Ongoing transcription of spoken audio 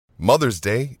Mother's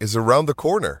Day is around the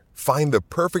corner. Find the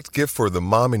perfect gift for the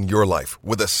mom in your life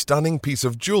with a stunning piece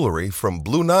of jewelry from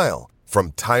Blue Nile.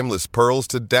 From timeless pearls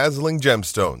to dazzling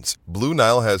gemstones, Blue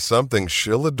Nile has something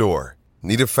she'll adore.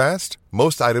 Need it fast?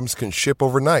 Most items can ship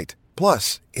overnight.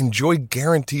 Plus, enjoy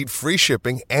guaranteed free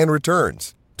shipping and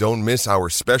returns. Don't miss our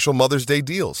special Mother's Day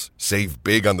deals. Save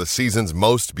big on the season's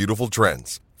most beautiful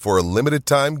trends. For a limited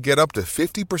time, get up to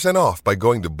 50% off by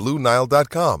going to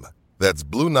BlueNile.com. That's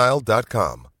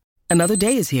BlueNile.com. Another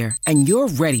day is here, and you're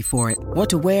ready for it. What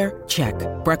to wear? Check.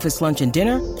 Breakfast, lunch, and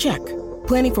dinner? Check.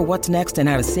 Planning for what's next and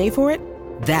how to save for it?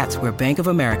 That's where Bank of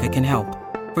America can help.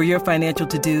 For your financial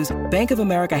to-dos, Bank of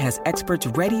America has experts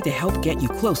ready to help get you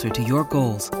closer to your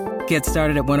goals. Get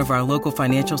started at one of our local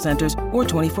financial centers or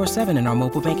 24/7 in our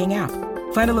mobile banking app.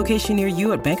 Find a location near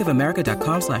you at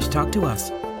bankofamerica.com/talktous.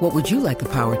 What would you like the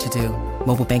power to do?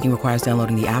 Mobile banking requires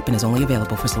downloading the app and is only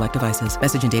available for select devices.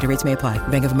 Message and data rates may apply.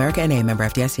 Bank of America NA, member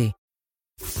FDIC.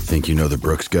 Think you know the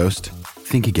Brooks Ghost?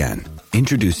 Think again.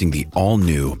 Introducing the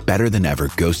all-new, better-than-ever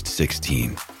Ghost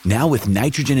 16. Now with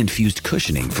nitrogen-infused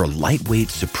cushioning for lightweight,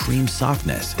 supreme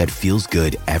softness that feels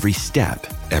good every step,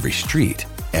 every street,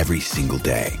 every single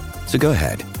day. So go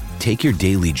ahead, take your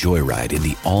daily joyride in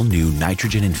the all-new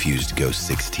nitrogen-infused Ghost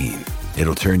 16.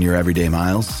 It'll turn your everyday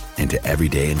miles into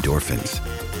everyday endorphins.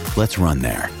 Let's run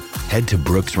there. Head to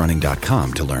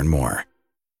brooksrunning.com to learn more.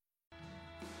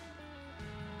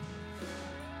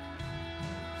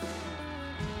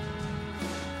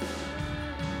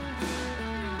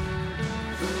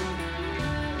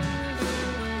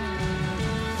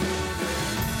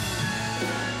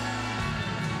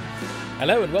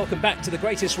 Hello and welcome back to The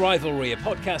Greatest Rivalry, a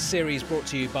podcast series brought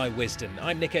to you by Wisden.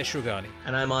 I'm Nikesh Rugani.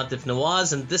 And I'm Atif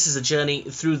Nawaz, and this is a journey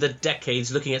through the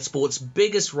decades looking at sport's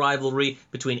biggest rivalry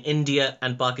between India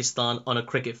and Pakistan on a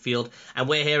cricket field. And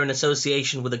we're here in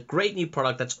association with a great new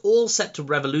product that's all set to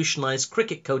revolutionise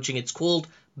cricket coaching. It's called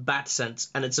BatSense,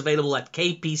 and it's available at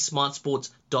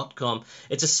kpsmartsports.com.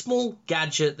 It's a small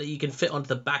gadget that you can fit onto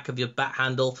the back of your bat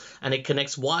handle, and it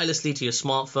connects wirelessly to your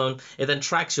smartphone. It then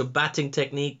tracks your batting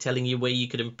technique, telling you where you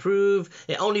could improve.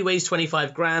 It only weighs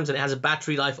 25 grams, and it has a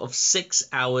battery life of 6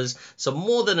 hours, so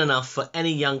more than enough for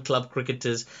any young club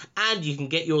cricketers. And you can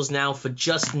get yours now for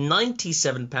just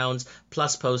 £97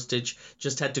 plus postage.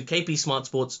 Just head to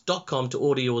kpsmartsports.com to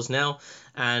order yours now.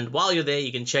 And while you're there,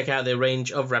 you can check out their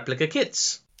range of replica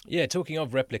kits. Yeah, talking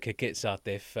of replica kits,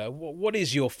 Atif, what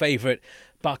is your favourite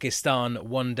Pakistan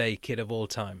one-day kit of all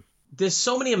time? There's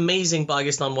so many amazing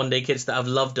Pakistan one-day kits that I've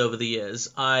loved over the years.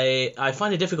 I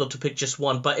find it difficult to pick just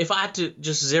one, but if I had to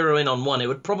just zero in on one, it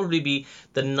would probably be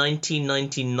the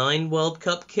 1999 World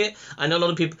Cup kit. I know a lot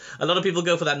of people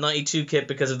go for that 92 kit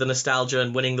because of the nostalgia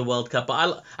and winning the World Cup,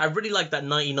 but I really like that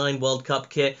 99 World Cup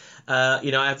kit. I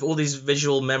have all these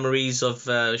visual memories of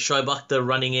Shoaib Akhtar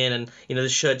running in, and the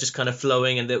shirt just kind of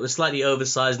flowing, and it was slightly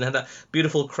oversized and had that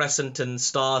beautiful crescent and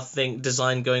star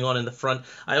design going on in the front.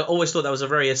 I always thought that was a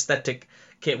very aesthetic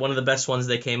kit, one of the best ones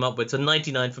they came up with. So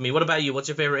 99 for me. What about you? What's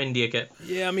your favourite India kit?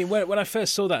 Yeah, I mean, when I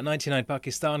first saw that 99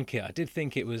 Pakistan kit, I did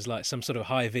think it was like some sort of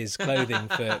high-vis clothing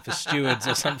for stewards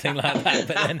or something like that.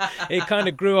 But then it kind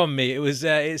of grew on me. It was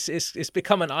it's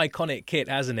become an iconic kit,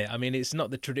 hasn't it? I mean, it's not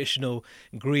the traditional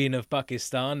green of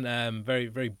Pakistan, very,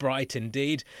 very bright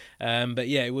indeed. But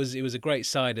yeah, it was a great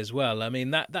side as well. I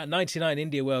mean, that 99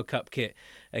 India World Cup kit,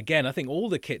 again, I think all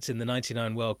the kits in the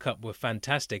 99 World Cup were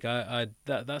fantastic.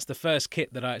 That's the first kit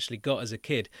that I actually got as a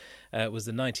kid, was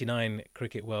the 99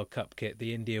 Cricket World Cup kit,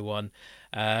 the India one.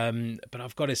 But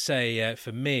I've got to say,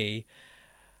 for me,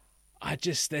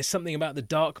 there's something about the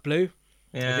dark blue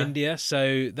of India.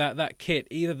 So that kit,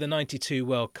 either the 92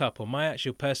 World Cup or my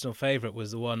actual personal favourite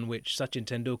was the one which Sachin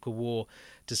Tendulkar wore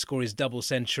to score his double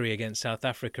century against South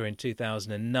Africa in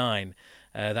 2009.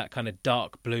 That kind of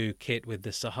dark blue kit with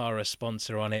the Sahara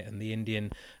sponsor on it and the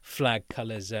Indian flag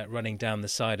colours running down the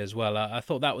side as well. I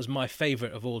thought that was my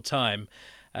favourite of all time.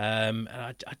 And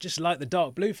I just like the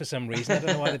dark blue for some reason. I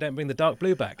don't know why they don't bring the dark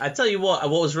blue back. I tell you what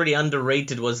was really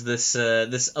underrated was this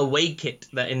away kit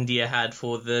that India had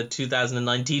for the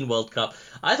 2019 World Cup.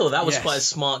 I thought that was quite a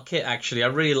smart kit, actually. I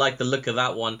really liked the look of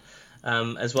that one.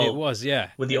 As well. It was, yeah.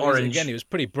 With the orange. It was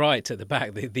pretty bright at the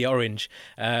back, the orange.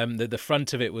 The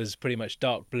front of it was pretty much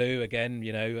dark blue.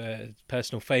 Again,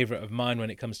 personal favourite of mine when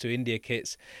it comes to India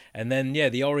kits. And then,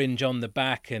 the orange on the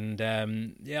back. And,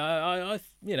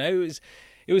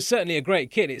 it was certainly a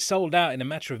great kit. It sold out in a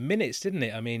matter of minutes, didn't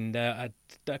it? I mean, I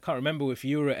can't remember if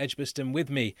you were at Edgbaston with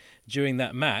me during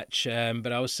that match,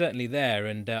 but I was certainly there.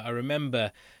 And I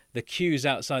remember the queues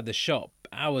outside the shop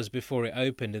hours before it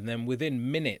opened, and then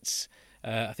within minutes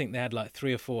I think they had like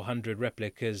 300 or 400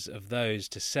 replicas of those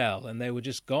to sell, and they were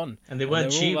just gone. And they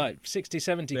weren't cheap. All like 60,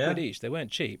 70 quid each. They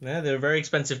weren't cheap. Yeah, they were very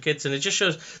expensive kits, and it just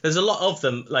shows there's a lot of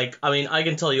them. Like, I mean, I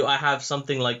can tell you, I have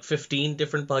something like 15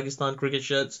 different Pakistan cricket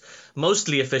shirts,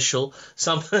 mostly official,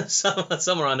 some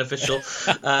are unofficial.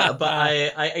 But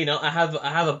I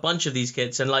have a bunch of these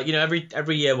kits, and like, you know,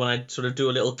 every year when I sort of do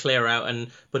a little clear out and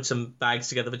put some bags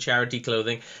together for charity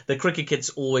clothing, the cricket kits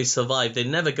always survive. They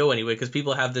never go anywhere because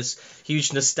people have this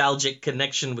huge nostalgic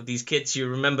connection with these kits. You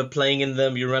remember playing in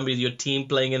them, you remember your team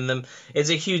playing in them. It's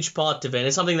a huge part of it, and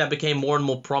it's something that became more and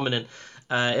more prominent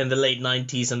in the late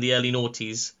 90s and the early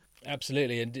noughties.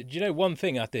 Absolutely. And do you know one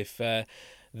thing, Atif,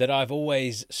 that I've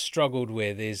always struggled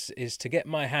with is to get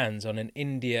my hands on an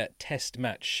India Test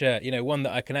match shirt, you know, one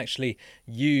that I can actually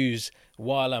use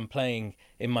while I'm playing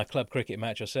in my club cricket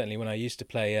match, or certainly when I used to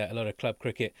play a lot of club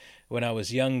cricket when I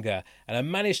was younger. And I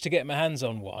managed to get my hands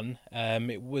on one.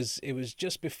 It was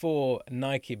just before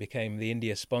Nike became the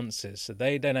India sponsors, so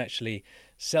they don't actually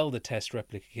sell the Test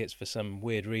replica kits for some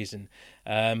weird reason.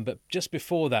 But just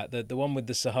before that, the one with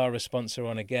the Sahara sponsor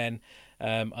on again.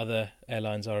 Other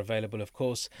airlines are available, of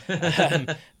course.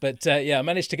 But I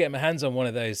managed to get my hands on one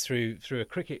of those through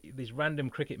these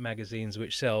random cricket magazines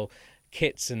which sell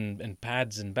kits and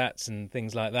pads and bats and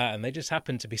things like that, and they just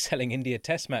happen to be selling India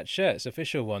Test match shirts,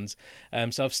 official ones.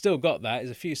 So I've still got that.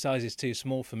 It's a few sizes too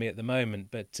small for me at the moment,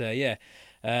 but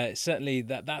certainly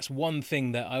that's one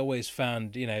thing that I always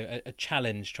found, you know, a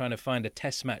challenge, trying to find a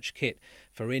Test match kit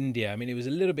for India. I mean, it was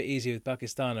a little bit easier with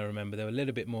Pakistan. I remember they were a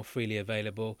little bit more freely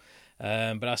available.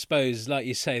 But I suppose, like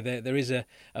you say, there is a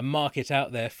market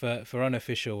out there for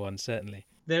unofficial ones, certainly.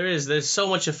 There's so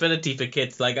much affinity for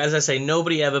kits. Like, as I say,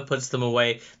 nobody ever puts them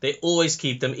away. They always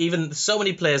keep them. Even so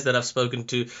many players that I've spoken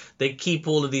to, they keep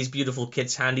all of these beautiful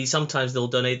kits handy. Sometimes they'll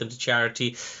donate them to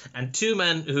charity. And two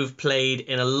men who've played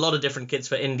in a lot of different kits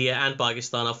for India and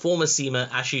Pakistan are former seamer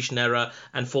Ashish Nehra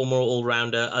and former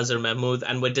all-rounder Azhar Mahmood.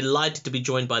 And we're delighted to be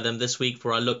joined by them this week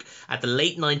for our look at the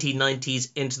late 1990s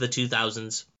into the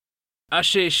 2000s.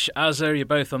 Ashish, Azhar, you're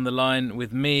both on the line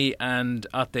with me, and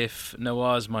Atif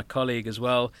Nawaz, my colleague as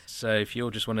well. So if you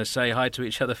all just want to say hi to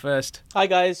each other first. Hi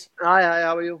guys. Hi,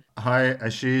 how are you? Hi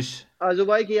Ashish. Azhar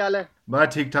bhai, ki haal hai?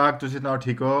 Bas theek thaak, tusi now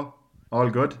theek ho? All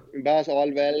good? Bas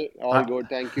all well, all good,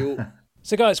 thank you.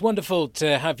 So guys, wonderful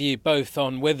to have you both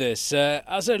on with us.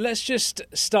 Azhar, let's just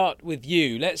start with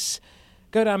you. Let's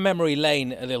go down memory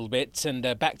lane a little bit and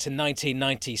back to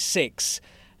 1996.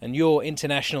 And your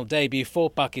international debut for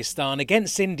Pakistan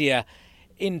against India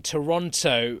in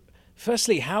Toronto.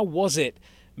 Firstly, how was it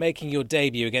making your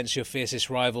debut against your fiercest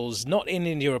rivals, not in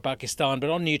India or Pakistan,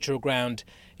 but on neutral ground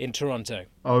in Toronto?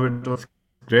 Oh, it was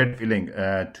a great feeling.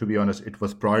 To be honest, it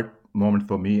was a proud moment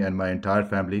for me and my entire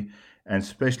family. And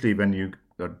especially when you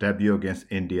debut against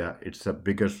India, it's the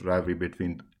biggest rivalry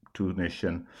between two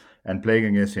nations. And playing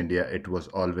against India, it was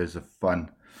always a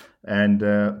fun. And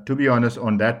to be honest,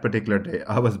 on that particular day,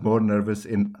 I was more nervous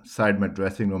inside my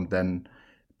dressing room than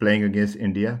playing against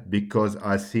India, because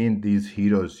I've seen these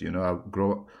heroes, you know, I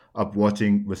grow up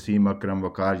watching Wasim Akram,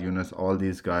 Waqar Yunus, all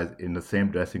these guys in the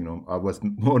same dressing room. I was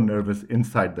more nervous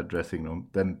inside the dressing room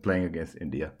than playing against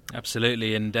India.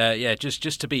 Absolutely. And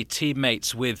just to be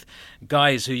teammates with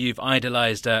guys who you've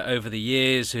idolised over the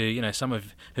years, who, you know, some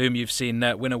of whom you've seen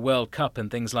win a World Cup and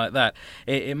things like that.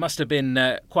 It must have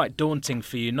been quite daunting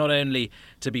for you, not only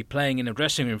to be playing in a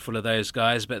dressing room full of those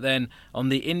guys, but then on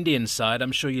the Indian side,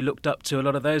 I'm sure you looked up to a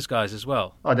lot of those guys as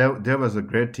well. Oh, there was a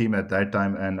great team at that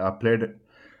time, and I played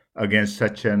against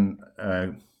Sachin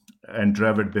and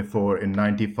Dravid before in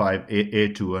 95 A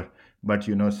Tour. But,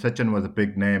 you know, Sachin was a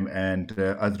big name, and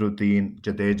Azharuddin,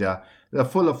 Jadeja, they're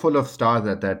full of stars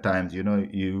at that time. You know,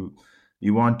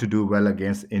 you want to do well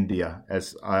against India,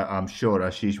 as I'm sure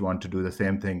Ashish want to do the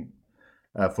same thing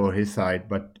for his side.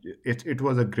 But it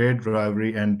was a great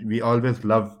rivalry, and we always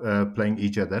love playing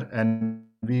each other, and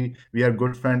we are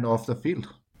good friends off the field.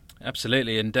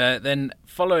 Absolutely. And then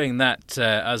following that,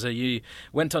 Azhar, you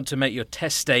went on to make your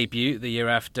Test debut the year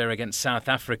after against South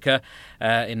Africa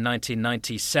in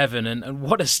 1997. And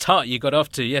what a start you got off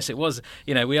to. Yes, it was,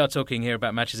 you know, we are talking here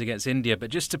about matches against India,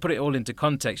 but just to put it all into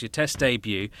context, your Test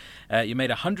debut, you made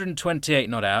 128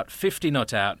 not out, 50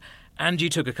 not out, and you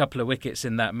took a couple of wickets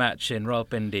in that match in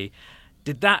Rawalpindi.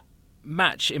 Did that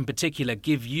match in particular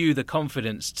give you the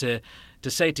confidence to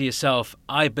say to yourself,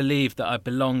 I believe that I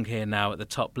belong here now at the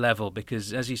top level?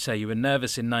 Because, as you say, you were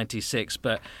nervous in 96,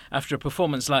 but after a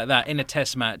performance like that in a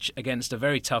Test match against a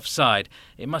very tough side,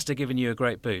 it must have given you a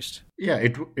great boost. Yeah,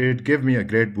 it gave me a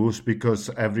great boost, because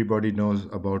everybody knows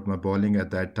about my bowling at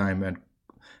that time, and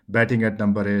batting at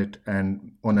number 8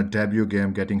 and on a debut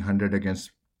game getting 100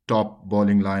 against top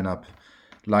bowling lineup,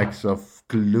 likes of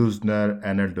Klusner,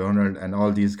 Anil Donald, and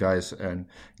all these guys, and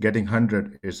getting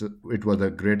 100 it was a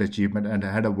great achievement. And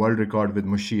I had a world record with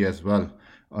Mushi as well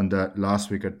on the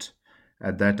last wicket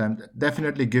at that time.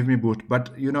 Definitely give me boot, but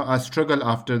I struggle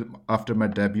after my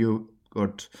debut,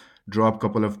 got dropped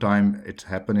couple of time. It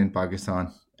happened in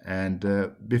Pakistan,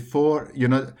 and before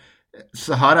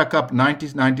Sahara Cup,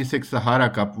 1996 Sahara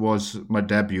Cup was my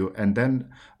debut, and then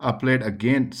I played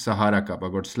again Sahara Cup. I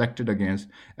got selected against,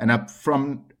 and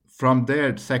from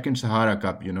there, second Sahara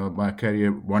Cup, my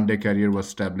career, one day career was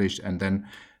established, and then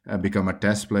become a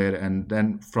test player, and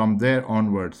then from there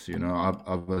onwards,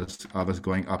 I was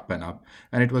going up and up,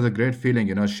 and it was a great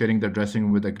feeling, sharing the dressing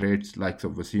room with the greats likes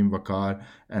of Wasim Waqar,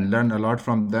 and learn a lot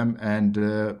from them,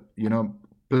 and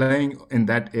playing in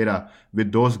that era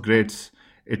with those greats.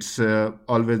 It's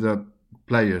always a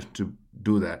pleasure to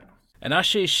do that. And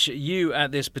Ashish, you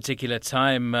at this particular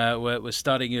time were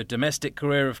starting your domestic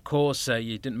career, of course.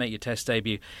 You didn't make your Test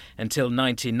debut until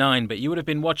 99, but you would have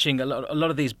been watching a lot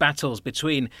of these battles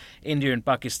between India and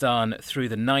Pakistan through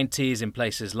the 90s in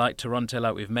places like Toronto,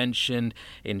 like we've mentioned,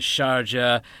 in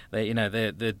Sharjah,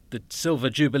 the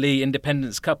Silver Jubilee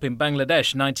Independence Cup in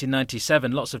Bangladesh,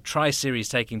 1997, lots of tri-series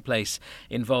taking place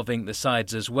involving the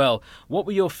sides as well. What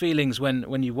were your feelings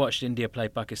when you watched India play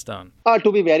Pakistan?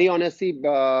 To be very honest,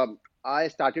 I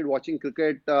started watching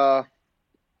cricket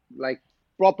like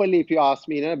properly, if you ask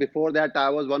me. Before that, I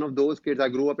was one of those kids. I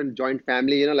grew up in a joint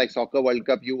family, like Soccer World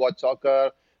Cup. You watch soccer,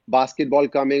 basketball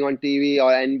coming on TV,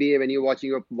 or NBA when you're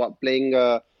watching or playing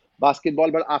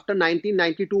basketball. But after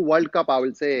 1992 World Cup, I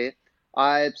will say,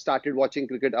 I started watching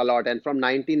cricket a lot. And from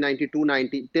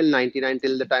 1992 till 99,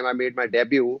 till the time I made my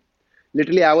debut,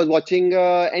 literally, I was watching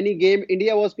any game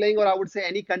India was playing, or I would say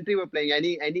any country were playing.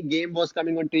 Any game was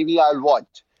coming on TV, I'll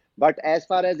watch. But as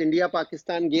far as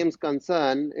India-Pakistan games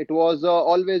concerned, it was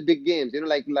always big games.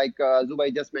 Like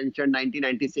Zubai just mentioned,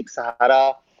 1996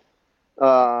 Sahara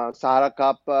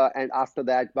Cup, and after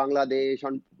that Bangladesh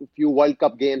on a few World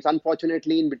Cup games.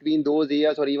 Unfortunately, in between those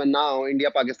years or even now,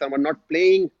 India-Pakistan were not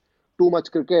playing too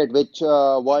much cricket, which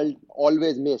world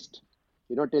always missed,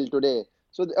 till today.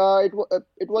 So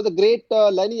it was a great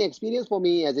learning experience for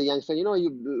me as a youngster.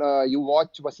 You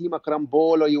watch Wasim Akram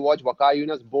bowl, or you watch Waqar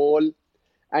Younis bowl,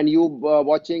 and you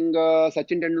watching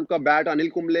Sachin Tendulkar bat,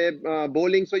 Anil Kumble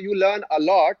bowling. So you learn a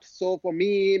lot. So for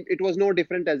me, it was no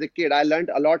different as a kid. I learned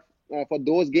a lot for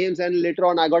those games, and later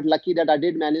on, I got lucky that I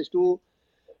did manage to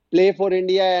play for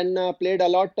India and played a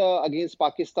lot against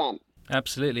Pakistan.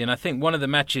 Absolutely, and I think one of the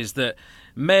matches that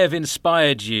may have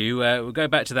inspired you, we'll go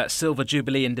back to that Silver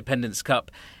Jubilee Independence Cup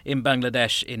in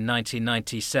Bangladesh in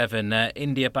 1997.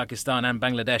 India, Pakistan and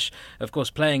Bangladesh, of course,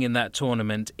 playing in that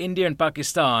tournament. India and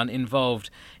Pakistan involved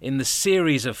in the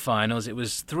series of finals. It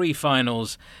was 3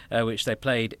 finals which they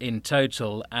played in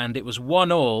total, and it was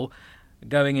 1-1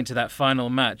 going into that final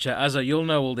match. Azhar, you'll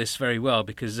know all this very well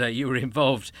because you were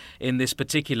involved in this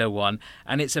particular one,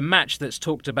 and it's a match that's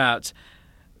talked about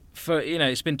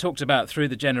it's been talked about through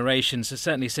the generations, so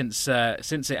certainly since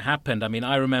it happened. I mean,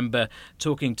 I remember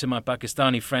talking to my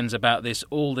Pakistani friends about this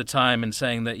all the time and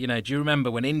saying that, do you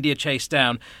remember when India chased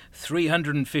down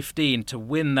 315 to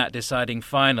win that deciding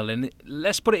final? And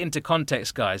let's put it into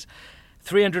context, guys.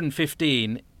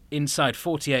 315 inside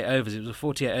 48 overs. It was a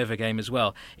 48-over game as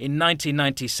well. In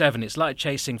 1997, it's like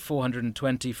chasing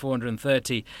 420,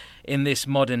 430 in this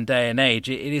modern day and age.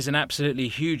 It is an absolutely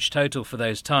huge total for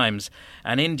those times.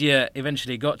 And India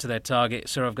eventually got to their target.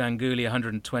 Sourav Ganguly,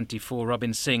 124.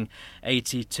 Robin Singh,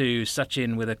 82.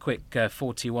 Sachin with a quick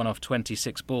 41 off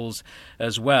 26 balls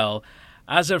as well.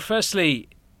 Azhar, firstly,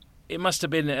 it must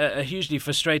have been a hugely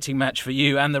frustrating match for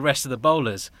you and the rest of the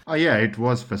bowlers. Yeah, it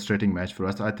was a frustrating match for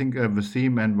us. I think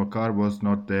Wasim and Waqar was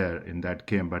not there in that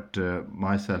game, but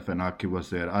myself and Aki was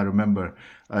there. I remember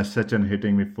Sachin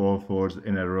hitting me 4 fours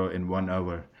in a row in 1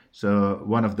 hour. So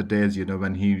one of the days,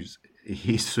 when he's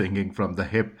swinging from the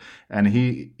hip, and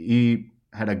he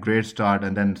had a great start,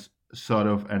 and then sort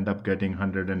of end up getting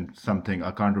 100 and something.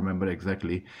 I can't remember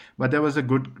exactly, but there was a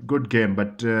good game.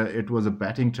 But it was a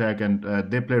batting track, and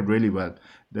they played really well.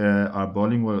 Our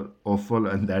bowling was awful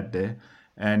on that day,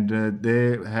 and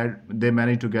they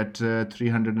managed to get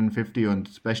 350 on.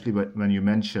 Especially when you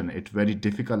mention it's very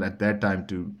difficult at that time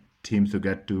to teams to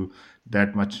get to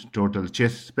that much total,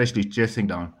 especially chasing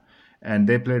down, and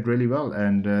they played really well,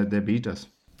 and they beat us.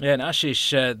 Yeah, and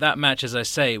Ashish, that match, as I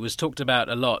say, it was talked about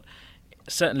a lot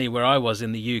certainly where I was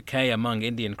in the UK among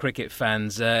Indian cricket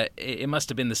fans, it must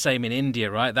have been the same in India,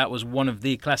 right? That was one of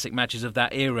the classic matches of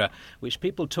that era, which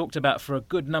people talked about for a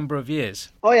good number of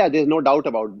years. Oh yeah, there's no doubt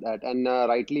about that. And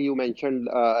rightly you mentioned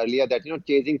earlier that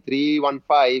chasing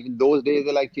 315 those days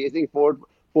are like chasing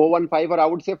 415, or I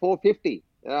would say 450.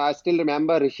 I still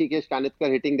remember Rishikesh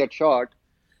Kanitkar hitting that shot,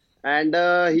 and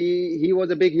he was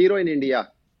a big hero in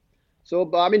India. So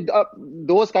I mean,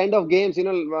 those kind of games, you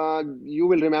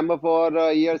will remember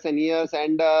for years and years.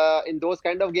 And in those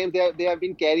kind of games, there have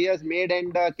been careers made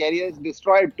and careers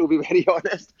destroyed. To be very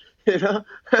honest, you know.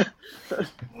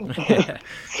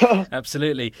 So,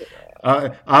 Absolutely.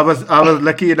 I was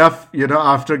lucky enough,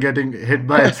 after getting hit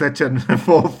by Sachin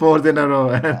fourth in a row,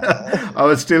 and I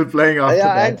was still playing after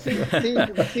yeah, that.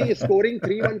 and see, scoring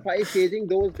 315, chasing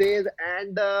those days,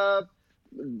 and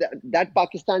that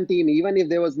Pakistan team, even if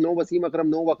there was no Wasim Akram,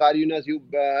 no Waqar Yunus, you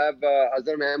have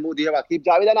Azhar Mahmood, you have Aqib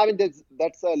Javed, and I mean,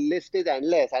 that's list is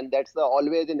endless, and that's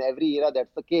always in every era,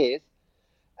 that's the case.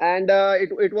 And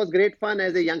it was great fun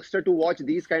as a youngster to watch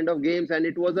these kind of games, and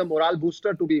it was a morale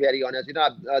booster, to be very honest.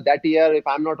 That year, if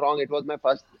I'm not wrong, it was my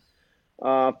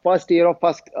first year of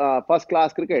first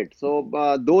class cricket.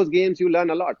 So those games you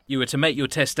learn a lot. You were to make your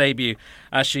Test debut,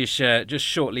 Ashish, just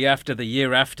shortly after the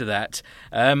year after that.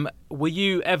 Were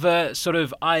you ever sort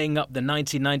of eyeing up the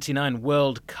 1999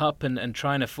 World Cup and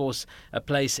trying to force a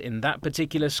place in that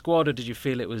particular squad, or did you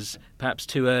feel it was perhaps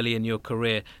too early in your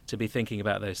career to be thinking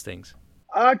about those things?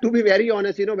 To be very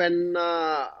honest, when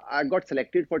I got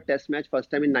selected for Test match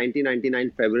first time in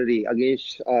 1999 February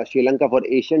against Sri Lanka for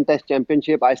Asian Test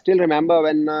Championship, I still remember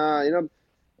when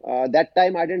that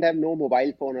time I didn't have no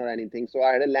mobile phone or anything, so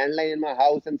I had a landline in my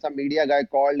house, and some media guy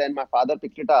called, and my father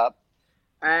picked it up,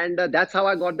 and that's how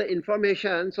I got the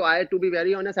information. So to be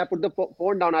very honest, I put the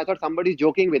phone down. I thought somebody's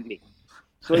joking with me.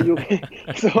 So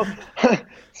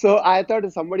so I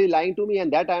thought somebody lying to me,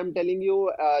 and that I'm telling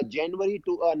you, January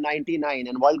to 99,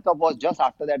 and World Cup was just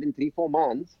after that in 3-4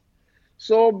 months.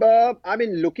 So I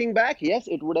mean, looking back, yes,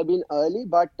 it would have been early,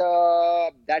 but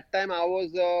that time I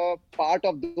was part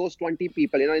of those 20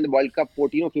 people. In the World Cup,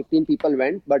 14 or 15 people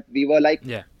went, but we were like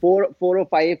four or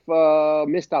five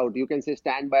missed out. You can say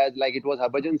standbys, like it was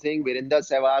Harbhajan Singh, Virender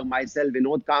Sehwag, myself,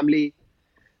 Vinod Kamli.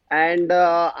 And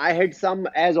I had some,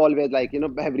 as always, like,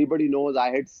 everybody knows I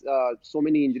had so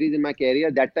many injuries in my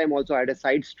career. That time also I had a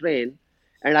side strain,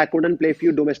 and I couldn't play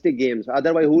few domestic games.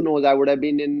 Otherwise, who knows, I would have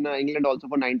been in England also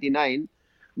for 99.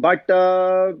 But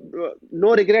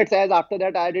no regrets, as after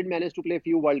that I did manage to play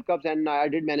few World Cups, and I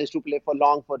did manage to play for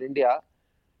long for India.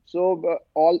 So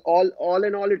all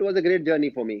in all, it was a great journey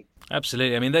for me.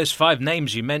 Absolutely. I mean, those five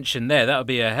names you mentioned there, that would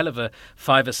be a hell of a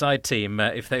five-a-side team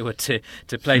if they were to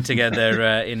play together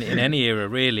in any era,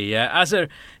 really. Azhar,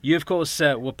 you, of course,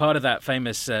 were part of that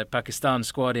famous Pakistan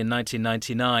squad in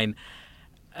 1999,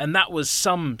 and that was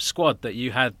some squad that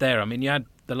you had there. I mean, you had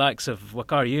the likes of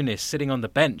Waqar Younis sitting on the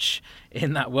bench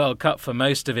in that World Cup for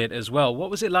most of it as well. What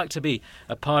was it like to be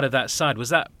a part of that side? Was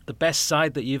that the best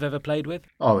side that you've ever played with?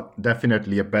 Oh,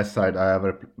 definitely a best side I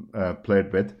ever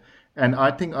played with. And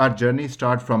I think our journey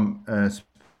started from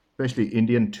especially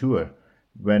Indian tour,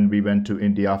 when we went to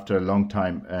India after a long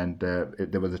time, and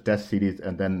there was a test series,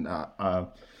 and then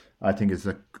I think it's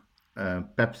a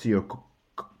Pepsi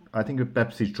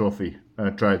Pepsi Trophy,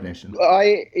 Tri Nation.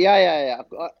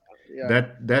 Yeah.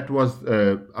 That was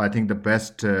I think the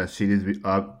best series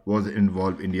was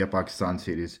involved, India-Pakistan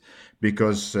series,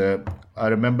 because I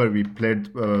remember we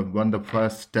played won the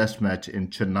first test match in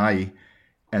Chennai,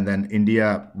 and then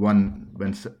India won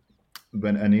when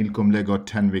Anil Kumble got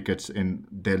 10 wickets in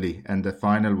Delhi, and the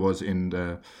final was in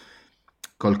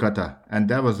Kolkata, and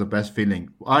that was the best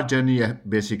feeling. Our journey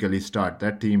basically started.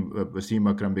 That team, Wasim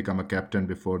Akram became a captain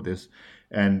before this,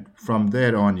 and from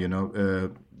there on,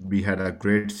 we had a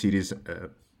great series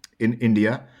in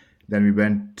India. Then we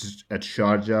went at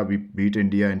Sharjah. We beat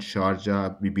India in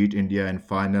Sharjah. We beat India in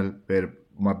final, where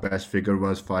my best figure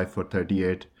was 5 for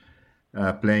 38,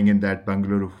 playing in that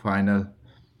Bangalore final.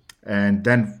 And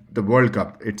then the World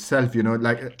Cup itself, you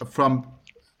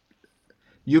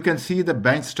can see the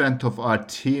bench strength of our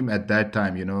team at that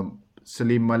time.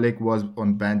 Salim Malik was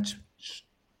on bench,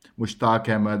 Mushtaq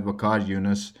Ahmed, Waqar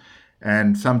Younis,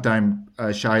 and sometime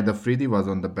Shahid Afridi was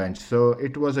on the bench. So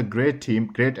it was a great team,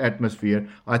 great atmosphere.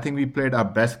 I think we played our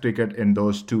best cricket in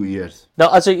those 2 years. No,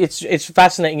 also it's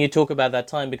fascinating you talk about that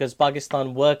time, because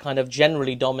Pakistan were kind of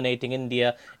generally dominating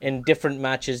India in different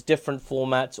matches, different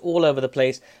formats, all over the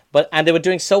place. And they were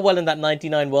doing so well in that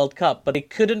 99 World Cup, but they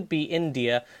couldn't beat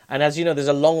India. And as you know, there's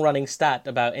a long-running stat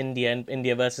about India and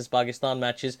India versus Pakistan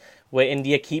matches where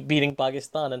India keep beating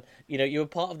Pakistan. And, you were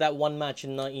part of that one match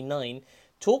in 99.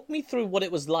 Talk me through what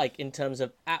it was like in terms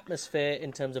of atmosphere,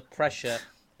 in terms of pressure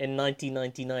in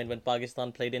 1999 when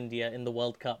Pakistan played India in the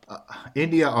World Cup.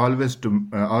 India always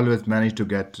managed to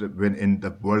get win in the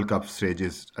World Cup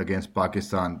stages against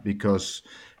Pakistan because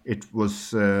it was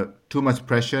too much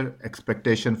pressure,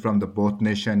 expectation from the both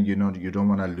nation. You don't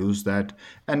want to lose that,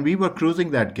 and we were cruising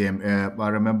that game. I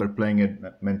remember playing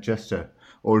at Manchester,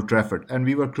 Old Trafford, and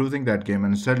we were cruising that game,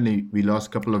 and suddenly we lost a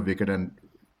couple of wickets and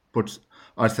put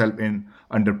ourselves in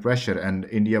under pressure, and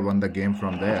India won the game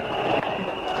from there.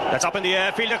 That's up in the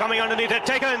air, fielder coming underneath it,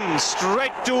 taken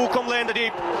straight to Kumble in the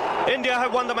deep. India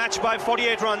have won the match by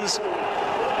 48 runs.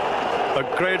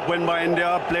 A great win by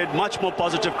India, played much more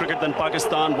positive cricket than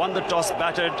Pakistan, won the toss,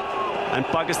 batted, and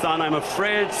Pakistan, I'm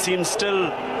afraid, seems still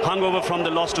hungover from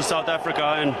the loss to South Africa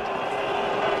and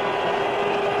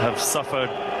have suffered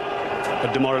a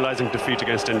demoralizing defeat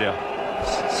against India.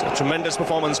 It's a tremendous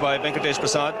performance by Venkatesh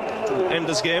Prasad to end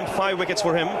this game. 5 wickets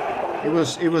for him. It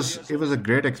was a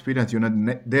great experience.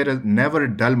 There is never a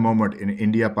dull moment in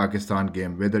India-Pakistan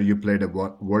game, whether you played a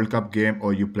World Cup game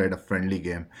or you played a friendly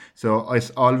game. So it's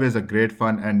always a great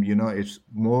fun, and it's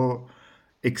more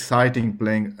exciting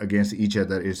playing against each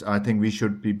other. I think we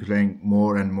should be playing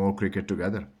more and more cricket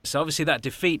together. So obviously that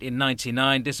defeat in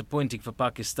 99, disappointing for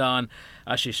Pakistan.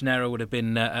 Ashish Nehra would have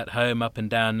been at home up and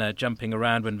down jumping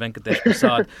around when Venkatesh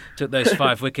Prasad took those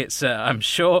 5 wickets, I'm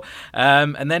sure.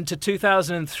 And then to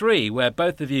 2003, where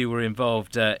both of you were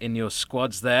involved in your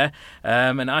squads there.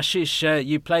 And Ashish,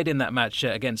 you played in that match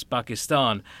against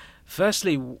Pakistan.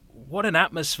 Firstly, what an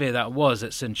atmosphere that was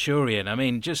at Centurion. I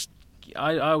mean,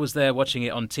 I was there watching it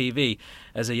on TV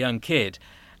as a young kid,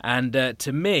 and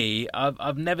to me,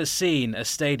 I've never seen a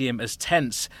stadium as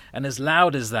tense and as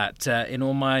loud as that in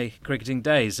all my cricketing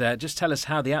days. Just tell us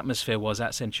how the atmosphere was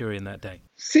at Centurion that day.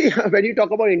 See, when you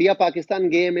talk about India-Pakistan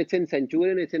game, it's in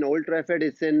Centurion, it's in Old Trafford,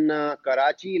 it's in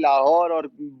Karachi, Lahore or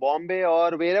Bombay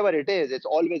or wherever it is. It's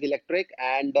always electric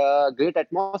and great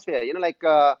atmosphere.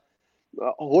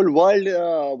 Whole world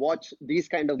watch these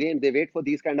kind of games. They wait for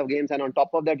these kind of games, and on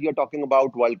top of that, you're talking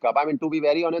about World Cup. I mean, to be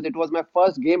very honest, it was my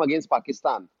first game against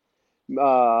Pakistan.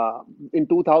 In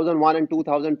 2001 and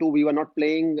 2002, we were not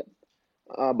playing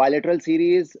bilateral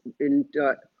series.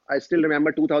 I still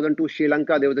remember 2002 Sri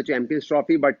Lanka. There was a Champions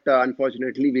Trophy, but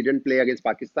unfortunately, we didn't play against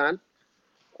Pakistan.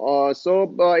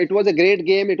 So it was a great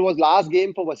game. It was last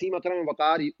game for Wasim Akram and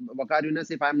Waqar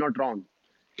Younis, if I'm not wrong.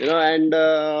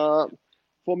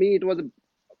 For me, it was a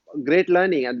great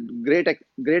learning and great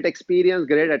experience,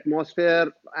 great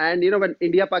atmosphere. And, when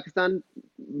India-Pakistan,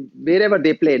 wherever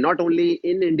they play, not only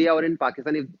in India or in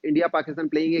Pakistan, if India-Pakistan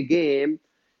playing a game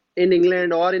in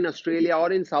England or in Australia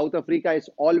or in South Africa, it's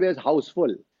always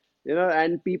houseful.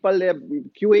 And people, they're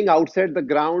queuing outside the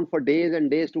ground for days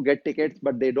and days to get tickets,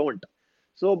 but they don't.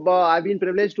 So I've been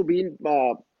privileged to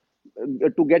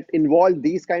get involved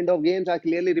these kind of games. I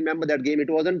clearly remember that game.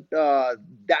 It wasn't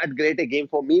that great a game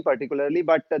for me particularly,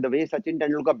 but the way Sachin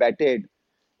Tendulkar batted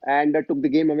and took the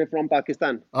game away from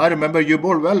Pakistan. I remember you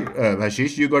bowled well,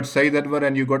 Ashish. You got Saeed Anwar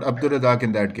and you got Abdur Razzaq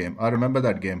in that game. I remember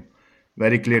that game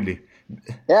very clearly.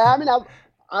 Yeah,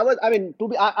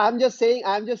 I'm just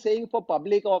saying for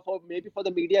public or for maybe for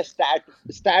the media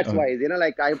stats wise,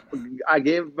 I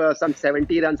gave some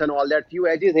 70 runs and all that, few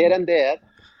edges here and there.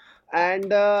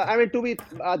 And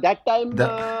that time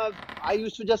I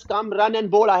used to just come, run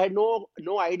and bowl. I had no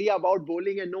idea about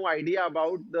bowling and no idea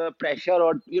about the pressure,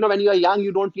 or when you are young,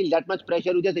 you don't feel that much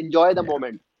pressure. You just enjoy the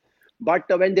moment. But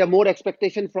when there are more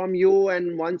expectation from you,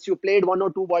 and once you played 1 or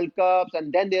 2 World Cups,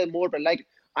 and then there are more, like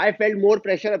I felt more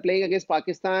pressure playing against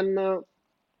Pakistan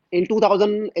in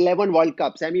 2011 World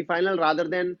Cup semi-final rather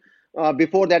than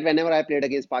before that, whenever I played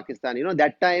against Pakistan.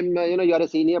 That time, you're a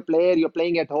senior player, you're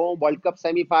playing at home, World Cup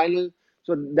semi-final.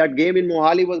 So that game in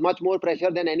Mohali was much more pressure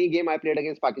than any game I played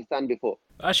against Pakistan before.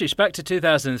 Ashish, back to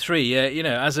 2003,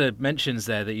 Azhar mentions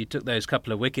there that you took those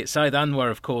couple of wickets. Saeed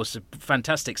Anwar, of course, a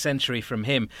fantastic century from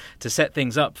him to set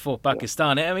things up for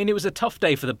Pakistan. I mean, it was a tough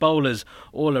day for the bowlers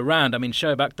all around. I mean,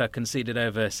 Shoaib Akhtar conceded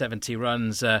over 70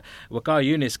 runs. Waqar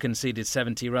Younis conceded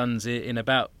 70 runs in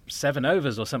about 7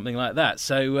 overs or something like that.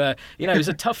 So, it was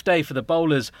a tough day for the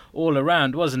bowlers all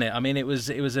around, wasn't it? I mean, it was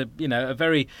a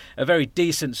very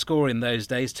decent score in those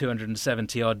days,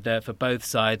 270 odd for both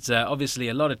sides. Obviously,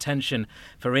 a lot of tension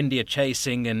for India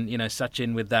chasing, and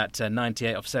Sachin with that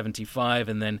 98 off 75,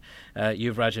 and then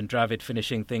Yuvraj and Dravid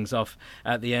finishing things off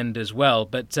at the end as well.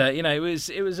 But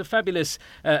it was a fabulous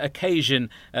occasion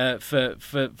for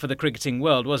the cricketing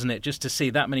world, wasn't it? Just to see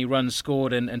that many runs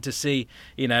scored and to see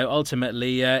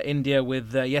ultimately India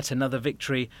with yet another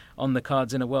victory on the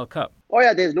cards in a World Cup. Oh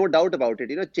yeah, there's no doubt about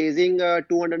it. Chasing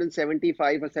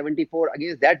 275 or 74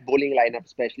 against that bowling lineup,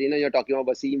 especially. You're talking about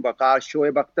Wasim, Waqar,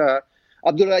 Shoaib Akhtar,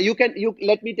 Abdullah.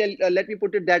 Let me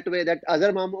put it that way, that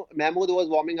Azhar Mahmood was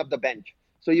warming up the bench.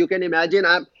 So you can imagine.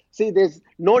 There's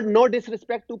no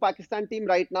disrespect to Pakistan team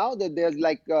right now. There's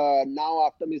now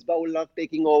after Misbah-ul-Haq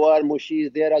taking over, Mushi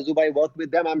is there, Azubai worked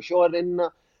with them. I'm sure in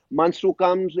months to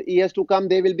come, years to come,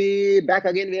 they will be back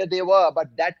again where they were.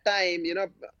 But that time,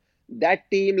 that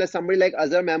team, like somebody like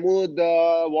Azhar Mahmood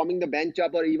warming the bench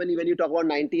up, or even when you talk about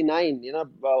 99,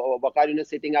 Waqar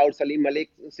sitting out, Salim Malik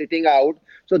sitting out.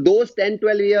 So those 10,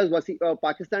 12 years,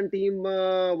 Pakistan team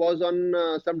was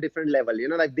on some different level.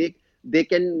 They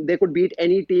could beat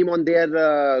any team on their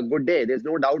good day. There's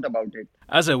no doubt about it.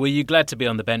 Azhar, were you glad to be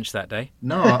on the bench that day?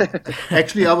 No,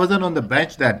 actually, I wasn't on the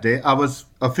bench that day. I was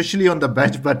officially on the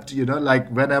bench, but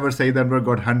whenever Saeed Anwar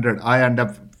got 100, I end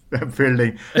up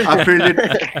fielding. I fielded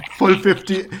full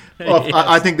 50.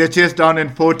 I think they chased down in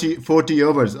 40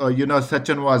 overs.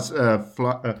 Sachin was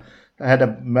had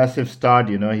a massive start.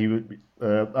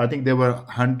 I think they were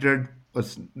 100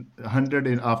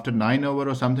 in after 9 over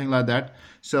or something like that.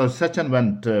 So Sachin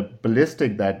went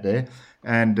ballistic that day,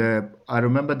 and I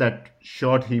remember that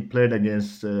shot he played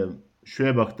against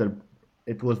Shoaib Akhtar.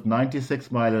 It was 96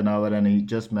 miles an hour, and he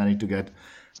just managed to get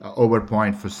over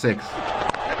point for 6.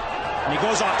 And he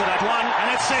goes after that one,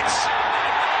 and it's 6.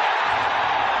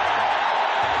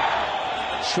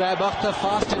 Shoaib Akhtar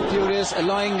fast and furious,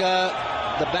 allowing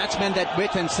the batsman that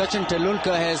width, and Sachin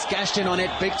Tendulkar has cashed in on it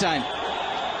big time.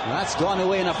 That's gone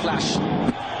away in a flash.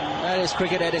 That is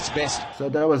cricket at its best. So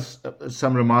that was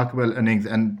some remarkable innings,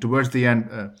 and towards the end,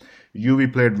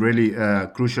 Yuvi played really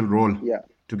crucial role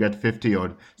to get 50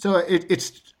 odd. So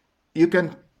it's you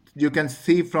can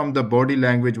see from the body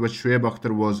language what Shoaib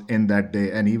Akhtar was in that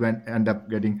day, and he end up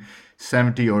getting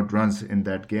 70 odd runs in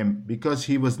that game because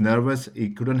he was nervous. He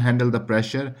couldn't handle the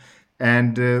pressure,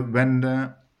 and when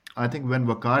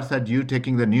Waqar said, "You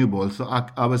taking the new ball," so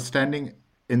I was standing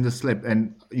in the slip,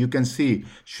 and you can see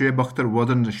Shoaib Akhtar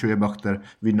wasn't the Shoaib Akhtar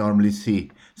we normally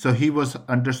see. So he was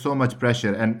under so much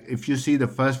pressure, and if you see the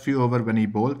first few over when he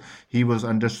bowled, he was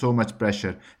under so much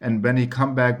pressure, and when he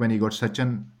come back, when he got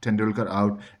Sachin Tendulkar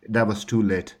out, that was too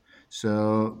late.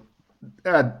 So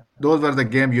those were the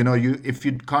game. If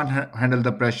you can't handle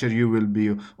the pressure, you will be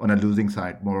on a losing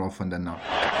side more often than not.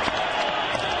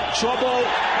 Short ball,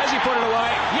 has he put it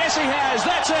away? Yes, he has.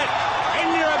 That's it.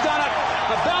 India have done it.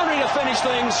 The boundary to finish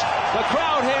things. The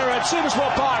crowd here at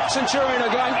Supersport Park, Centurion,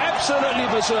 are going absolutely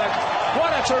berserk.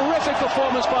 What a terrific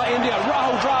performance by India.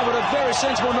 Rahul Dravid, a very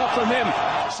sensible knock from him.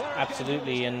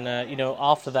 Absolutely, and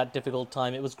after that difficult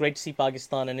time, it was great to see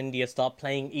Pakistan and India start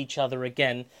playing each other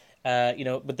again.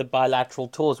 With the bilateral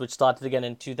tours, which started again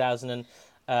in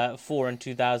 2004 and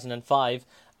 2005.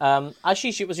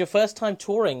 Ashish, it was your first time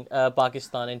touring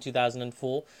Pakistan in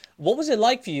 2004. What was it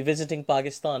like for you visiting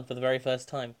Pakistan for the very first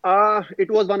time?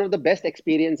 It was one of the best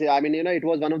experiences. It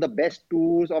was one of the best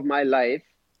tours of my life.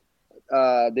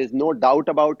 There's no doubt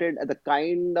about it. The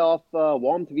kind of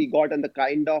warmth we got, and the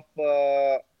kind of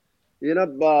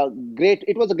great.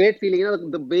 It was a great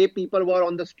feeling. The way people were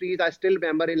on the streets. I still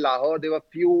remember in Lahore there were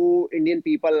few Indian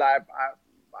people.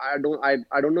 I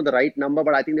don't know the right number,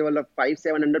 but I think there were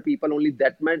 500-700 people. Only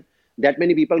that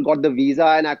many people got the visa,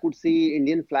 and I could see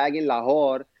Indian flag in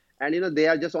Lahore. And they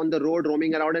are just on the road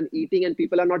roaming around and eating, and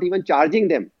people are not even charging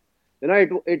them.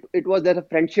 It was that a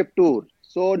friendship tour.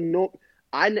 So no,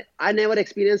 I never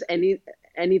experienced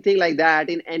anything like that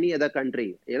in any other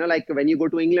country. Like when you go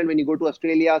to England, when you go to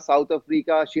Australia, South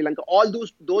Africa, Sri Lanka, all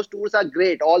those tours are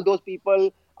great. All those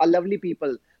people are lovely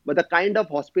people. But the kind of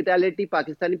hospitality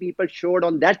Pakistani people showed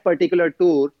on that particular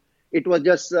tour, it was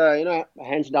just,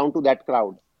 hands down to that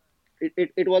crowd.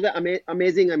 It was an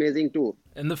amazing tour.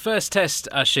 And the first test,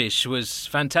 Ashish, was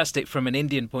fantastic from an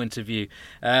Indian point of view.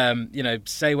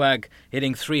 Sehwag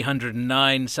hitting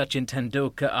 309, Sachin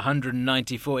Tendulkar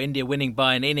 194, India winning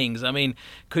by an innings.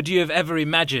 Could you have ever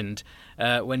imagined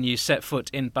when you set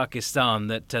foot in Pakistan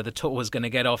that the tour was going to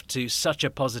get off to such a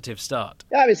positive start?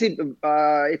 Yeah,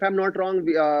 if I'm not wrong,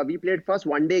 we played first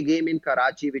one-day game in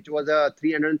Karachi, which was a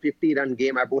 350-run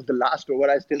game. I bowled the last over,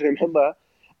 I still remember.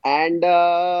 And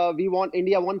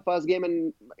India won first game,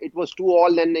 and it was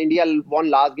 2-2. Then India won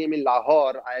last game in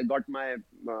Lahore. I got my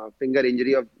finger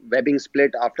injury of webbing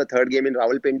split after third game in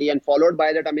Rawalpindi, and followed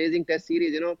by that amazing test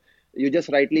series. You just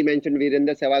rightly mentioned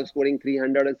Virender Sehwag scoring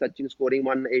 300 and Sachin scoring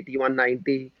 180,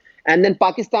 190. And then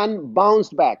Pakistan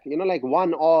bounced back,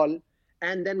 1-1.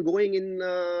 and then going in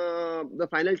the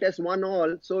final test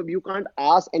 1-all. So you can't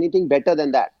ask anything better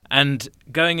than that. And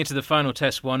going into the final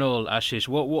test 1-all, Ashish,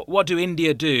 what do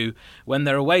India do when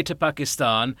they're away to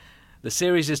Pakistan? The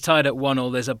series is tied at 1-all.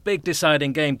 There's a big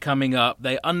deciding game coming up.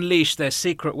 They unleash their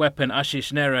secret weapon,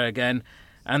 Ashish Nehra, again,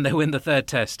 and they win the third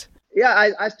test.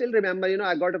 Yeah, I still remember,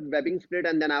 I got a webbing split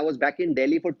and then I was back in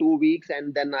Delhi for 2 weeks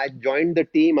and then I joined the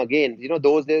team again.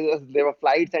 Those days there were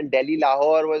flights and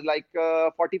Delhi-Lahore was like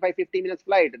 45-50 minutes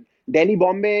flight.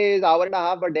 Delhi-Bombay is hour and a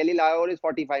half, but Delhi-Lahore is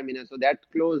 45 minutes. So that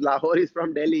close. Lahore is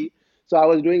from Delhi. So I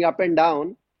was doing up and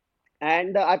down.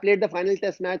 And I played the final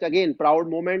test match again. Proud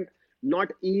moment.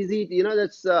 Not easy.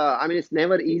 It's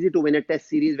never easy to win a test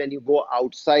series when you go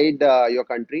outside your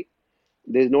country.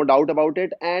 There's no doubt about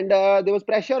it. And there was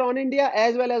pressure on India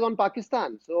as well as on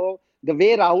Pakistan. So the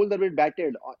way Rahul Dravid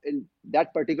batted in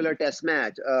that particular test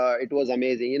match, it was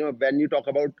amazing. When you talk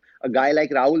about a guy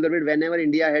like Rahul Dravid, whenever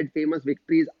India had famous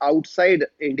victories outside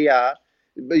India,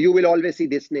 you will always see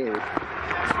this name.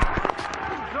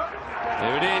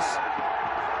 There it is.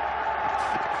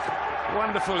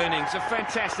 Wonderful innings, a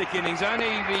fantastic innings. Only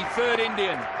the third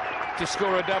Indian to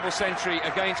score a double century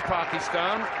against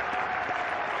Pakistan.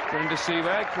 Gurinder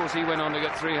Sehwag, of course, he went on to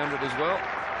get 300 as well.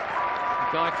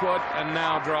 Gaikwad and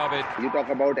now Dravid. You talk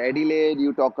about Adelaide,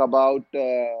 you talk about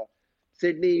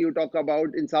Sydney, you talk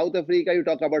about in South Africa, you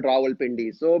talk about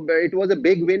Rawalpindi. So it was a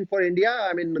big win for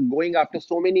India. Going after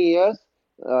so many years,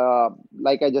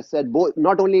 like I just said,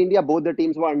 not only India, both the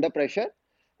teams were under pressure.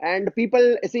 And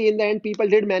people, in the end, people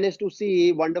did manage to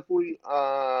see wonderful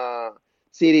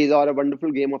series or a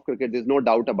wonderful game of cricket. There's no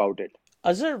doubt about it.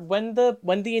 Azhar, when the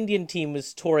Indian team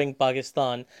was touring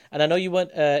Pakistan, and I know you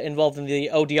weren't involved in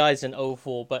the ODIs in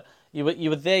 2004, but you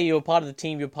were there, you were part of the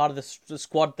team, you were part of the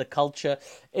squad, the culture.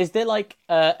 Is there like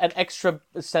an extra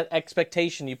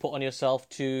expectation you put on yourself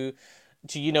to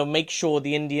make sure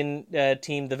the Indian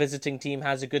team, the visiting team,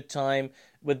 has a good time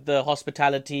with the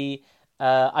hospitality?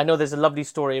 I know there's a lovely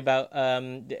story about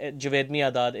Javed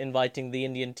Miandad inviting the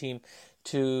Indian team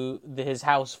to his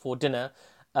house for dinner.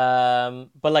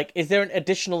 But is there an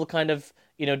additional kind of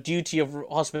duty of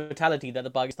hospitality that the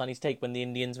Pakistanis take when the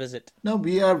Indians visit? No,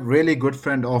 we are really good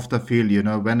friend off the field.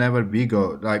 Whenever we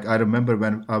go, like I remember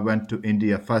when I went to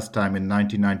India first time in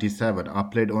 1997, I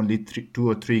played only 2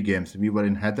 or 3 games. We were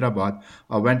in Hyderabad.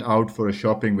 I went out for a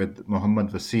shopping with Mohammad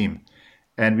Wasim.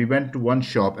 And we went to one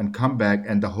shop and come back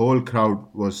and the whole crowd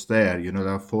was there. There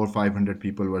were 400 or 500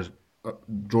 people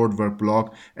road were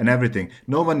blocked and everything.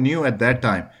 No one knew at that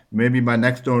time. Maybe my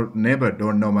next door neighbor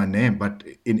don't know my name, but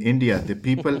in India, the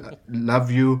people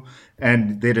love you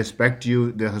and they respect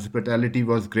you. The hospitality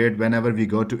was great whenever we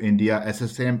go to India. As the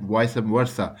same, vice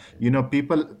versa.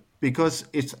 People, because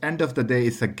it's end of the day,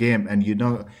 it's a game, and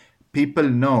people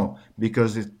know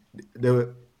because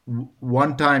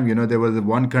one time, there was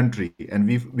one country, and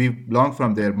we belong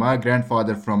from there. My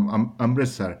grandfather from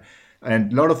Amritsar,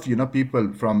 and a lot of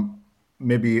people from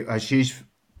maybe Ashish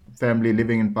family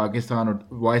living in Pakistan or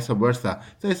vice versa.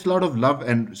 So it's a lot of love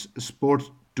and sport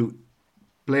to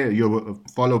play your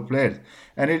follow players,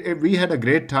 and we had a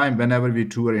great time whenever we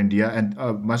tour India, and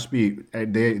must be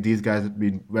these guys have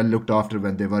been well looked after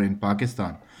when they were in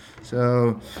Pakistan.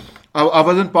 So I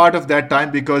wasn't part of that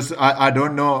time because I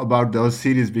don't know about those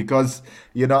series, because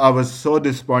I was so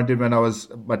disappointed when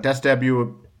my test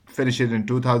debut finished in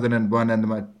 2001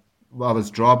 and I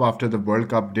was dropped after the World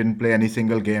Cup, didn't play any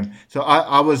single game. So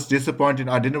I was disappointed.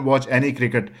 I didn't watch any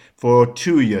cricket for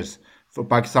 2 years for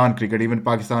Pakistan cricket. Even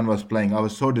Pakistan was playing. I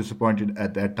was so disappointed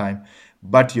at that time.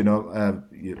 But,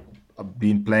 I've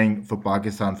been playing for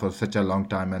Pakistan for such a long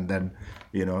time. And then,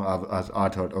 I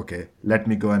thought, okay, let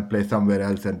me go and play somewhere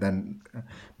else. And then,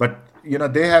 but,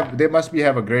 they must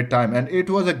have a great time. And it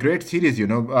was a great series,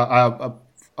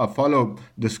 I follow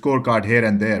the scorecard here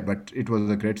and there, but it was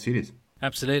a great series.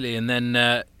 Absolutely. And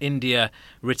then India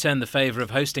returned the favour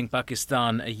of hosting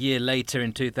Pakistan a year later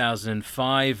in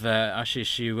 2005.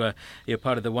 Ashish, you're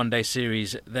part of the one-day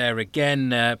series there again.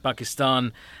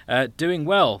 Pakistan doing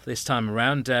well this time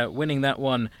around, winning that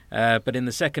one. But in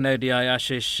the second ODI,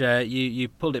 Ashish, you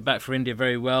pulled it back for India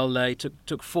very well. You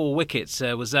took 4 wickets.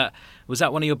 Was that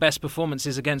one of your best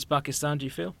performances against Pakistan, do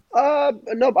you feel?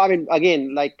 No, again,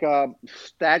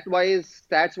 stats-wise,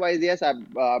 yes, I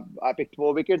picked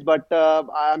 4 wickets, but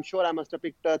I'm sure I must have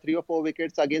picked 3 or 4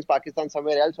 wickets against Pakistan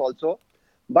somewhere else also.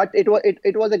 But it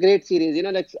was a great series.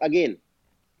 Again,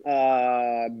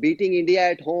 beating India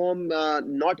at home,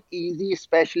 not easy,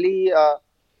 especially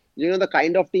the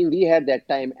kind of team we had that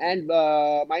time. And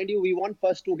mind you, we won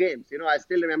first 2 games. I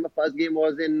still remember first game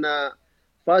was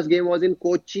in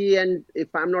Kochi, and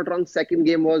if I'm not wrong, second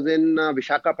game was in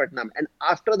Visakhapatnam. And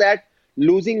after that,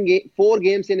 losing 4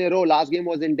 games in a row. Last game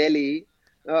was in Delhi.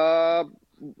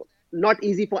 Not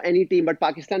easy for any team, but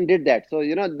Pakistan did that. So,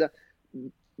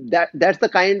 that's the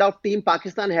kind of team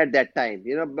Pakistan had that time.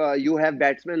 You have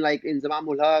batsmen like Inzamam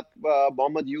ul Haq,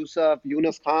 Mohammad Yusuf,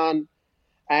 Yunus Khan,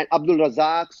 and Abdul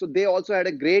Razak. So they also had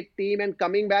a great team. And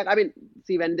coming back, I mean,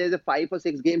 see, when there's a 5 or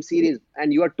 6 game series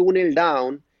and you are 2-0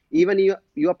 down, even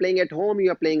you are playing at home,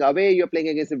 you are playing away, you are playing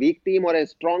against a weak team or a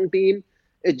strong team,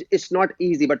 it's not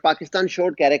easy. But Pakistan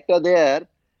showed character there.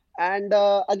 And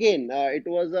again, it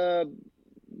was a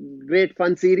great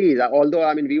fun series. Although,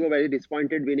 I mean, we were very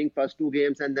disappointed winning first 2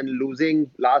 games and then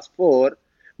losing last 4.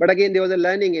 But again, there was a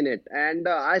learning in it. And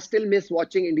I still miss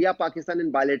watching India-Pakistan in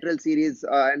bilateral series.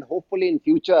 And hopefully in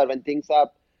future, when things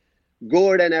are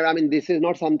good, and I mean, this is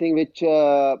not something which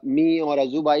me or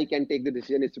Azubhai can take the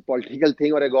decision. It's a political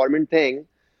thing or a government thing.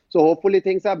 So hopefully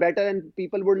things are better and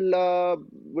people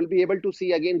will be able to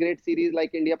see again great series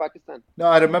like India-Pakistan. No,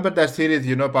 I remember that series.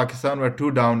 Pakistan were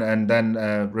 2 down, and then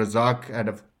Razak had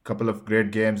a couple of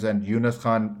great games, and Yunus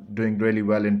Khan doing really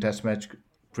well in Test match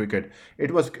cricket.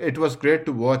 It was great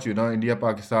to watch.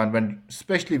 India-Pakistan,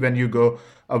 especially when you go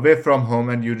away from home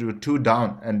and you do 2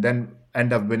 down, and then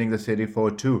end up winning the series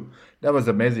 4-2. That was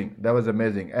amazing.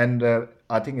 And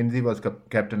I think Inzi was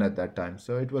captain at that time,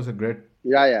 so it was a great.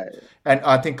 Yeah. And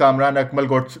I think Kamran Akmal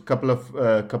got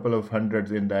a couple of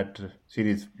hundreds in that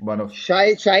series. One of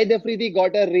Shahid Afridi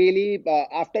got a really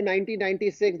after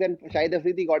 1996. Then Shahid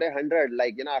Afridi got 100.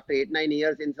 After 8-9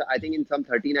 years, I think in some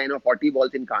 39 or 40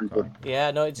 balls in Kanpur.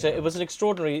 Yeah, no, it was an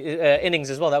extraordinary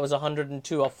innings as well. That was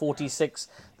 102 or 46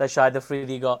 that Shahid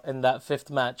Afridi got in that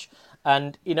 5th match.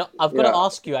 And, I've got to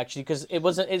ask you, actually, because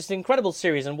it's an incredible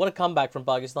series, and what a comeback from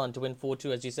Pakistan to win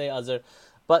 4-2, as you say, Azhar.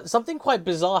 But something quite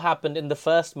bizarre happened in the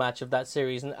first match of that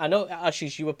series. And I know,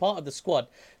 Ashish, you were part of the squad.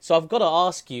 So I've got to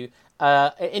ask you,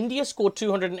 India scored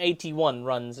 281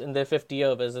 runs in their 50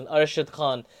 overs, and Arshad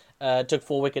Khan took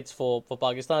 4 wickets for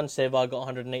Pakistan. Sehwag got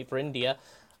 108 for India.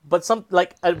 But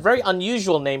a very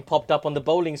unusual name popped up on the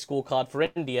bowling scorecard for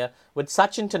India, with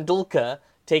Sachin Tendulkar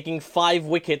taking 5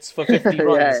 wickets for 50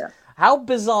 runs. Yeah. How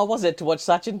bizarre was it to watch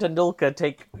Sachin Tendulkar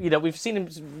take, we've seen him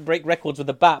break records with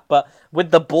the bat, but with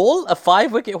the ball, a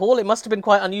 5-wicket haul, it must have been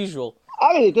quite unusual.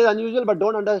 I mean, it is unusual, but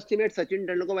don't underestimate Sachin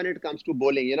Tendulkar when it comes to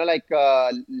bowling.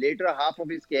 Later half of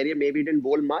his career, maybe he didn't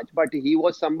bowl much, but he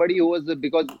was somebody who was,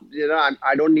 because,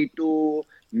 I don't need to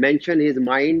mention his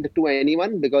mind to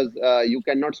anyone, because you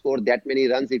cannot score that many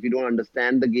runs if you don't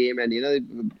understand the game, and, it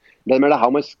doesn't matter how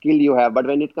much skill you have. But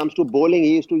when it comes to bowling,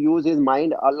 he used to use his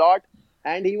mind a lot.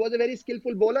 And he was a very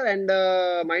skillful bowler, and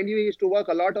mind you, he used to work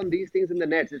a lot on these things in the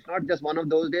nets. It's not just one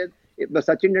of those days.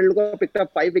 Sachin Tendulkar picked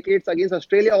up 5 wickets against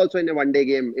Australia also in a one-day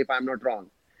game, if I'm not wrong.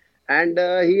 And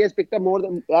he has picked up more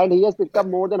than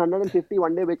 150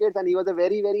 one-day wickets, and he was a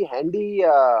very, very handy,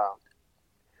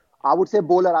 I would say,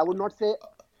 bowler. I would not say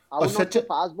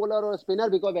fast bowler or a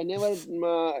spinner, because whenever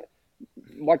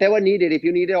whatever needed, if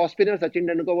you needed a off spinner, Sachin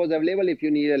Tendulkar was available. If you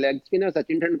need a leg spinner,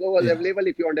 Sachin Tendulkar was available.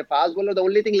 If you want a fast bowler, the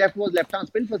only thing left was left-arm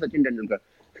spin for Sachin Tendulkar.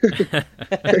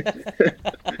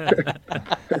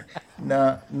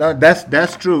 No,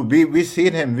 that's true. We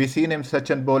seen him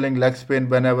Sachin bowling leg spin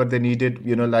whenever they needed.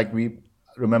 We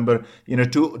remember,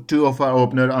 two of our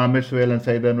opener, Amir Sohail and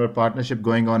Saeed Anwar partnership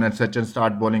going on, and Sachin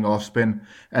start bowling off spin,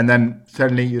 and then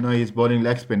suddenly, he's bowling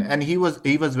leg spin, and he was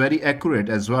very accurate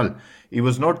as well. He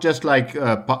was not just like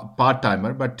a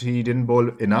part-timer, but he didn't bowl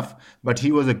enough, but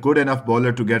he was a good enough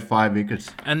bowler to get 5 wickets.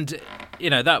 And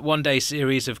that one-day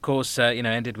series, of course,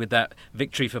 ended with that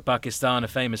victory for Pakistan, a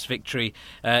famous victory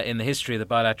in the history of the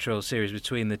bilateral series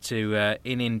between the two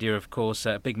in India, of course,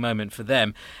 a big moment for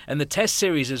them. And the Test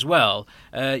series as well.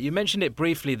 You mentioned it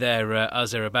briefly there,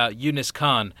 Azhar, about Yunus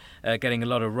Khan getting a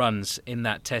lot of runs in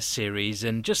that Test series.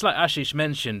 And just like Ashish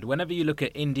mentioned, whenever you look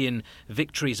at Indian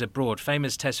victories abroad,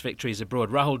 famous Test victories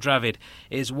abroad, Rahul Dravid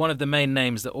is one of the main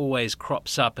names that always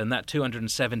crops up, and that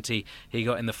 270 he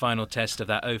got in the final Test of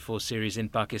that 04 series in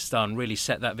Pakistan really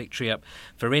set that victory up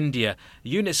for India.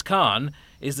 Yunus Khan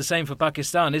is the same for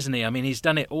Pakistan, isn't he? I mean, he's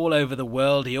done it all over the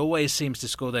world. He always seems to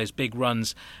score those big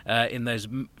runs in those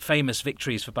famous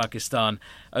victories for Pakistan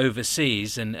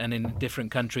overseas and in different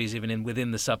countries, even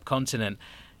within the subcontinent.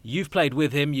 You've played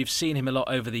with him, you've seen him a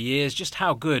lot over the years. Just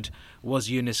how good was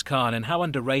Yunus Khan, and how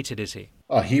underrated is he?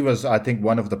 He was, I think,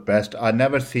 one of the best. I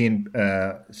never seen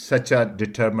such a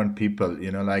determined people,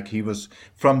 he was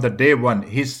from the day one.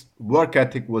 His work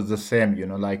ethic was the same,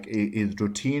 his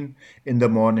routine in the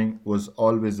morning was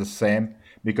always the same,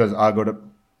 because I got to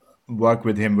work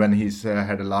with him when he's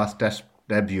had a last test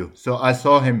debut. So I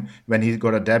saw him when he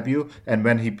got a debut and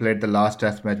when he played the last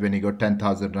test match when he got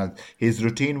 10,000 runs. His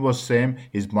routine was same,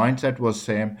 his mindset was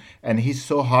same, and he's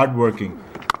so hardworking.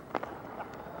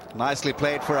 Nicely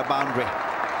played for a boundary.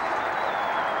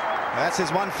 That's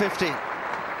his 150.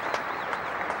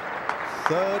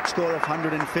 Third score of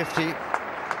 150.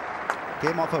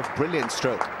 Came off a brilliant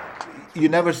stroke. You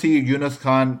never see Yunus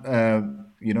Khan,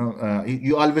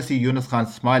 you always see Yunus Khan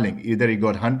smiling. Either he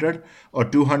got 100 or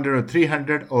 200 or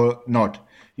 300 or not.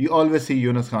 You always see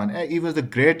Yunus Khan. He was a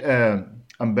great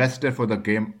ambassador for the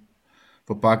game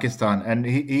for Pakistan. And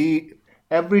he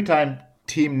every time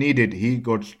team needed, he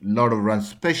got a lot of runs,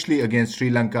 especially against Sri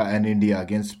Lanka and India,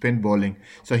 against spin bowling.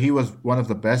 So he was one of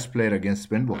the best players against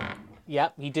spin bowling. Yeah,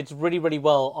 he did really, really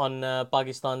well on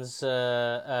Pakistan's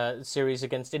series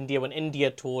against India when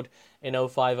India toured in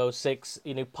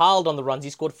 05-06. Piled on the runs. He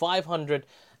scored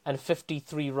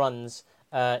 553 runs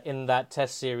in that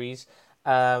Test series.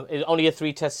 Only a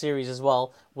 3-test series as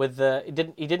well. He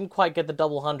didn't quite get the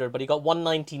double 100, but he got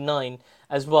 199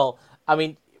 as well. I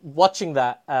mean, watching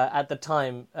that at the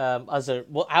time,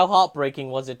 how heartbreaking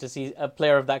was it to see a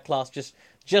player of that class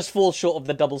just fall short of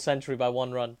the double century by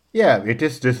 1 run? Yeah, it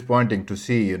is disappointing to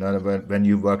see, when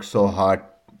you work so hard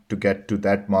to get to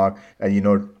that mark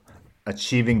and,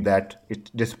 achieving that, it's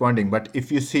disappointing. But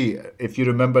if you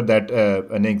remember that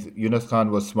innings, Yunus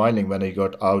Khan was smiling when he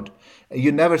got out.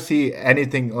 You never see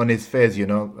anything on his face,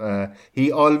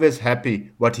 he always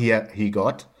happy what he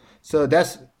got. So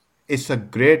it's a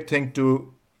great thing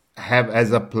to have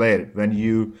as a player.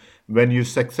 When you're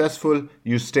successful,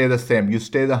 you stay the same. You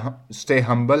stay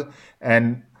humble,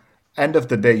 and end of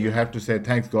the day, you have to say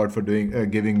thanks God for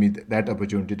giving me that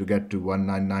opportunity to get to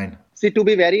 199. See, to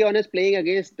be very honest, playing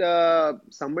against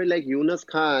somebody like Yunus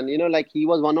Khan, he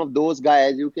was one of those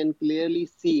guys. You can clearly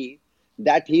see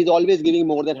that he's always giving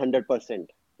more than 100%.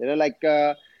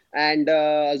 And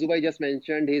Azubai just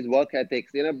mentioned his work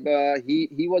ethics.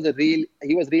 He was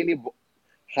really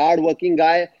hard-working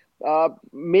guy.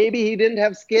 Maybe he didn't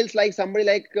have skills like somebody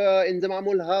like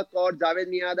Inzamamul Haq or Javed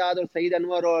Miandad or Saeed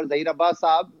Anwar or Zahir Abbas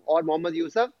Saab or Mohammad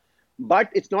Yusuf. But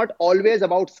it's not always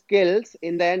about skills.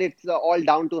 In the end, it's all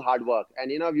down to hard work.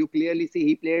 And, you clearly see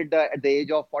he played at the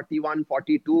age of 41,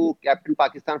 42, captain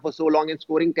Pakistan for so long, and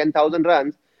scoring 10,000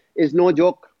 runs is no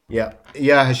joke. Yeah,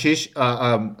 Hashish,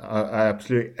 I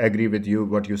absolutely agree with you,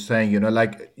 what you're saying.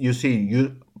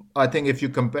 I think if you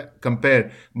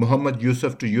compare Mohammad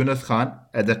Yusuf to Yunus Khan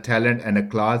as a talent and a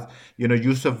class,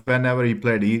 Yusuf, whenever he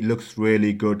played, he looks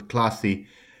really good, classy.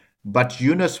 But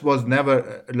Yunus was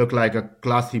never looked like a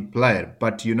classy player.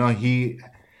 But, he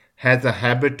has a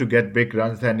habit to get big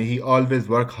runs and he always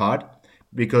work hard,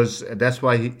 because that's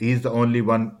why he's the only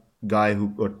one guy who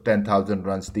got 10,000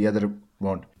 runs. The other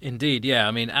won't. Indeed, yeah.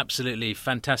 I mean, absolutely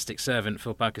fantastic servant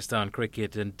for Pakistan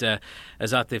cricket. And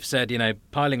as Atif said,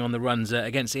 piling on the runs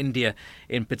against India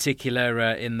in particular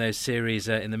in those series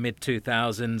in the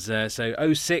mid-2000s.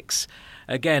 So 06,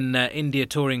 again, India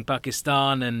touring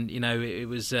Pakistan. And, it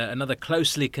was another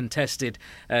closely contested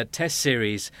test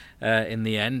series in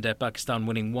the end. Pakistan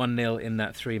winning 1-0 in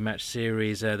that 3-match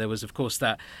series. There was, of course,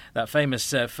 that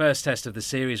famous first test of the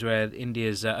series where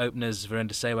India's openers,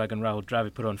 Virender Sehwag and Rahul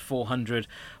Dravid, put on 400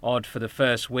 odd for the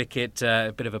first wicket.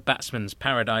 A bit of a batsman's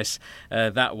paradise,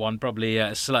 that one. Probably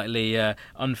a slightly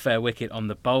unfair wicket on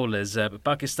the bowlers. But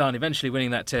Pakistan eventually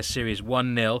winning that test series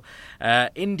 1-0.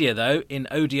 India, though, in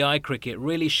ODI cricket,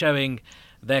 really showing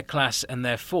their class and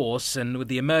their force, and with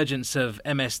the emergence of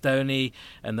MS Dhoni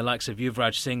and the likes of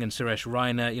Yuvraj Singh and Suresh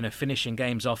Raina, finishing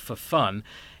games off for fun,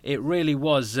 it really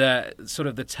was sort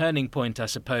of the turning point, I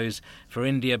suppose, for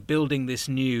India building this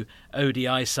new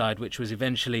ODI side, which was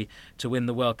eventually to win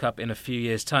the World Cup in a few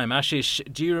years' time. Ashish,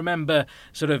 do you remember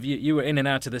sort of, you were in and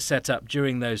out of the setup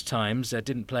during those times,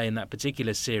 didn't play in that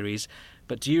particular series,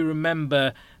 but do you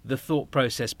remember the thought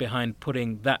process behind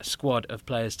putting that squad of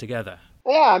players together?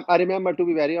 Yeah, I remember, to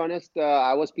be very honest,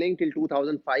 I was playing till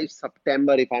 2005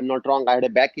 September, if I'm not wrong. I had a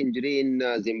back injury in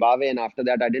Zimbabwe, and after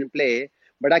that I didn't play.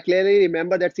 But I clearly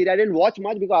remember that series. I didn't watch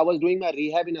much because I was doing my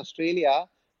rehab in Australia.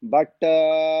 But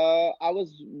I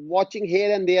was watching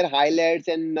here and there highlights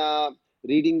and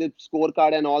reading the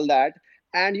scorecard and all that.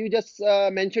 And you just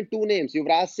mentioned 2 names,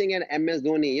 Yuvraj Singh and MS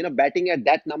Dhoni, batting at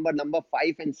that number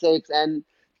 5 and 6. And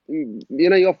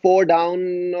you're 4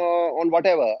 down on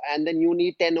whatever, and then you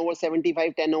need 10 overs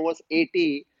 75, 10 overs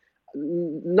 80.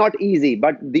 Not easy.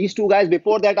 But these 2 guys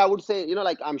before that, I would say,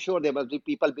 I'm sure there must be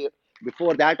people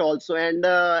before that also. And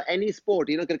any sport,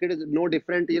 cricket is no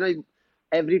different.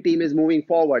 Every team is moving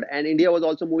forward, and India was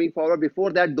also moving forward.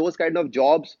 Before that, those kind of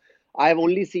jobs, I've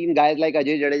only seen guys like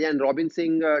Ajay Jadeja and Robin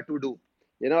Singh to do.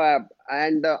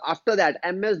 And after that,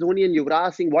 MS Dhoni and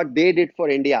Yuvraj Singh, what they did for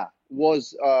India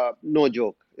was no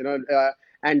joke.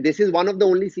 And this is one of the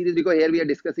only series, because here we are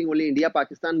discussing only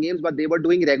India-Pakistan games, but they were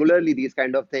doing regularly these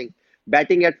kind of things.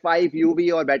 Batting at 5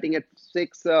 UV or batting at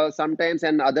 6 sometimes,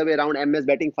 and other way around, MS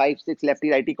batting 5-6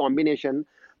 lefty-righty combination.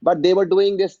 But they were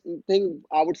doing this thing,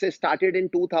 I would say, started in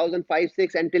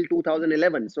 2005-6 until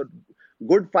 2011. So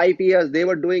good 5 years they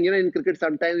were doing, in cricket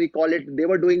sometimes we call it, they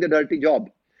were doing the dirty job.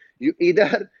 You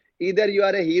either you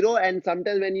are a hero, and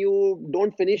sometimes when you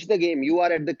don't finish the game, you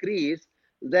are at the crease,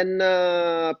 then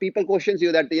people questions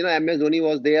you that MS Dhoni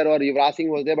was there or Yuvraj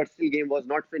Singh was there, but still game was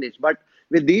not finished. But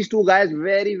with these two guys,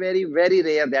 very, very, very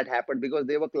rare that happened, because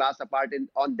they were class apart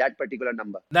on that particular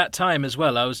number. That time as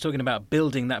well, I was talking about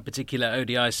building that particular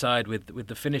ODI side with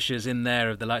the finishers in there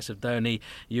of the likes of Dhoni,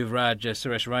 Yuvraj,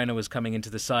 Suresh Raina was coming into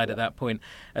the side at that point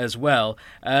as well.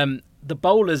 The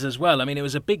bowlers as well. I mean, it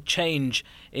was a big change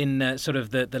in sort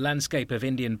of the landscape of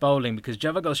Indian bowling, because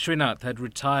Javagal Srinath had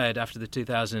retired after the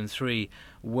 2003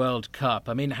 World Cup.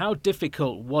 I mean, how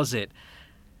difficult was it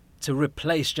to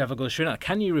replace Javagal Srinath?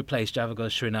 Can you replace Javagal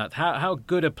Srinath? How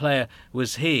good a player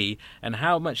was he, and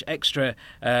how much extra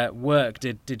work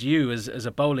did you as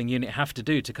a bowling unit have to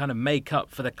do to kind of make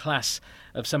up for the class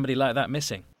of somebody like that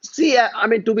missing? See, I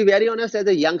mean, to be very honest, as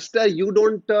a youngster, you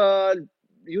don't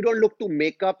look to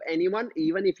make up anyone,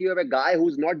 even if you have a guy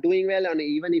who's not doing well, and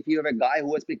even if you have a guy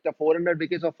who has picked up 400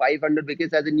 wickets or 500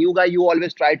 wickets. As a new guy, you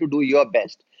always try to do your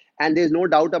best. And there's no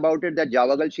doubt about it that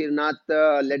Javagal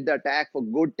Srinath led the attack for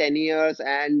good 10 years.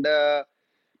 And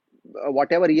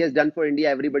whatever he has done for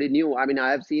India, everybody knew. I mean, I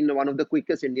have seen one of the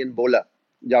quickest Indian bowler,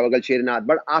 Javagal Srinath.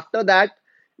 But after that,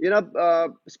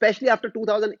 especially after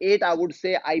 2008, I would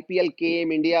say IPL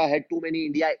came, India had too many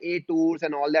India A tours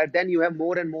and all that. Then you have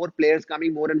more and more players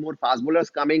coming, more and more fast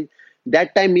bowlers coming.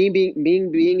 That time, me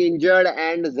being injured,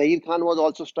 and Zahir Khan was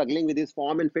also struggling with his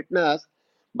form and fitness.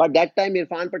 But that time,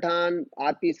 Irfan Pathan,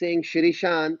 RP Singh,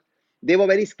 Shrishan, they were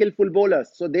very skillful bowlers.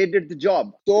 So they did the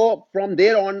job. So from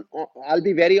there on, I'll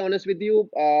be very honest with you.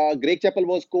 Greg Chappell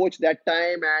was coach that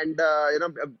time, and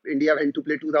India went to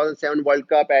play 2007 World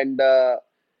Cup, and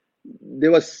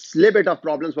there was a little bit of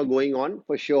problems were going on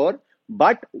for sure.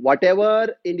 But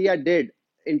whatever India did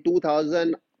in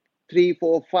 2003,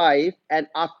 4, 5, and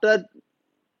after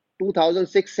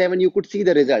 2006-7, you could see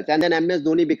the results. And then MS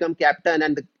Dhoni became captain,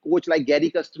 and the coach like Gary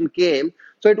Custon came.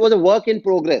 So it was a work in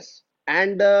progress.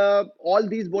 And all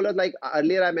these bowlers, like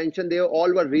earlier I mentioned, they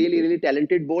all were really, really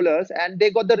talented bowlers, and they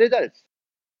got the results.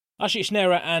 Ashish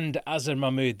Nehra and Azhar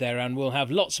Mahmood there, and we'll have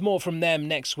lots more from them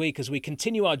next week as we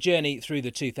continue our journey through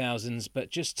the 2000s. But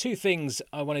just two things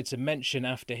I wanted to mention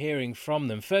after hearing from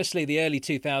them. Firstly, the early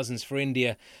 2000s for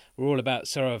India were all about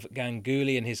Sourav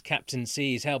Ganguly and his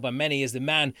captaincy. He's held by many as the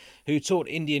man who taught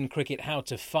Indian cricket how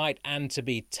to fight and to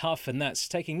be tough, and that's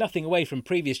taking nothing away from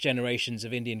previous generations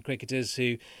of Indian cricketers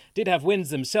who did have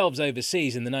wins themselves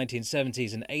overseas in the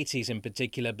 1970s and 80s in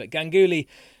particular. But Ganguly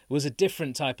was a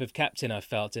different type of captain, I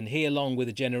felt, and he, along with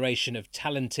a generation of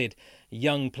talented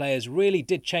young players, really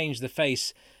did change the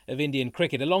face of Indian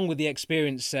cricket, along with the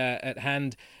experience at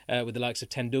hand with the likes of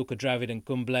Tendulkar, Dravid and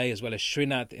Kumble, as well as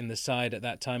Srinath in the side at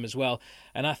that time as well.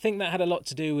 And I think that had a lot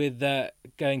to do with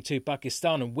going to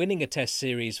Pakistan and winning a test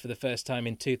series for the first time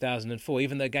in 2004,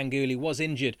 even though Ganguly was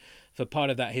injured for part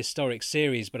of that historic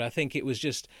series. But I think it was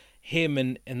just him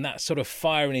and that sort of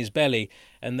fire in his belly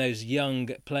and those young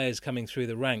players coming through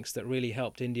the ranks that really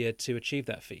helped India to achieve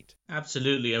that feat.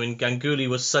 Absolutely. I mean, Ganguly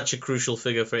was such a crucial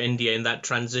figure for India in that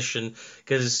transition,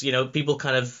 because, people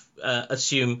kind of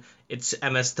assume it's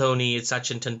MS Dhoni, it's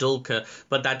Sachin Tendulkar,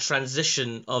 but that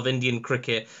transition of Indian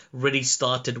cricket really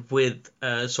started with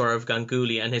Sourav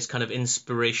Ganguly and his kind of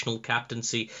inspirational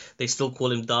captaincy. They still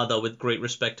call him Dada with great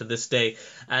respect to this day.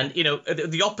 And,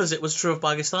 the opposite was true of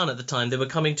Pakistan at the time. They were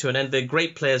coming to an end. Their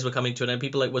great players were coming to an end.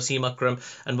 People like Wasim Akram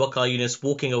and Waqar Younis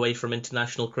walking away from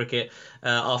international cricket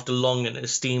after long and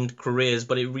esteemed careers.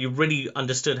 But we really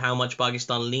understood how much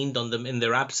Pakistan leaned on them in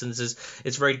their absences.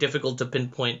 It's very difficult to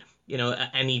pinpoint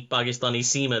any Pakistani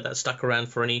seamer that stuck around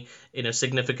for any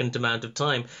significant amount of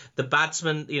time. The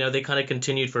batsmen, they kind of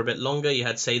continued for a bit longer. You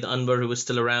had Saeed Anwar, who was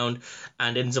still around,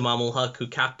 and Inzamam ul Haq, who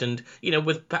captained,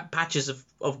 with patches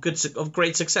of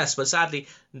great success. But sadly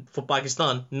for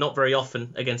Pakistan, not very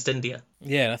often against India.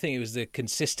 Yeah, and I think it was the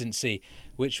consistency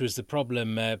which was the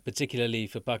problem, particularly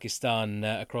for Pakistan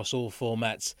across all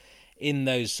formats in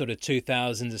those sort of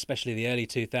 2000s, especially the early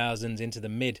 2000s into the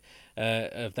mid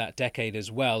of that decade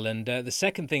as well. And the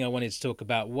second thing I wanted to talk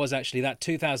about was actually that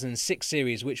 2006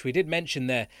 series, which we did mention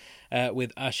there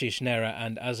with Ashish Nehra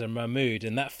and Azhar Mahmood,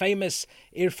 and that famous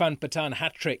Irfan Pathan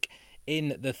hat-trick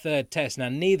in the third test. Now,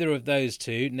 neither of those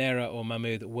two, Nehra or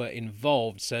Mahmood, were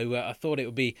involved, so I thought it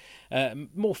would be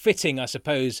more fitting, I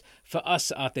suppose, for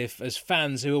us, Atif, as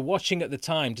fans who were watching at the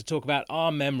time, to talk about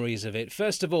our memories of it.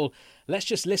 First of all, let's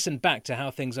just listen back to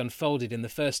how things unfolded in the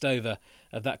first over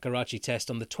of that Karachi test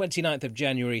on the 29th of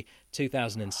January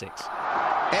 2006.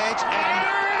 Edge and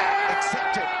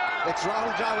accepted. It's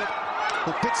Rahul Dravid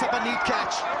who picks up a neat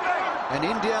catch, and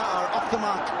India are off the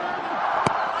mark.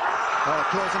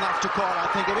 Close enough to call. I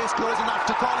think it is close enough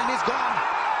to call, and he's gone.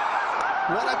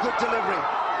 What a good delivery.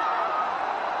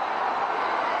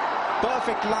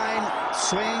 Perfect line,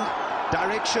 swing,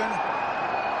 direction,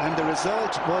 and the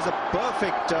result was a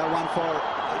perfect one for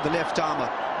the left armour.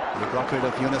 They got rid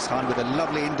of Yunus Khan with a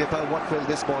lovely in-dipper. What will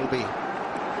this ball be?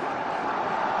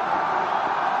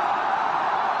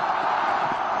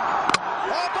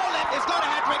 Oh, ball left. It's got a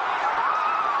hat-trick.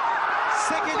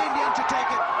 Second Indian to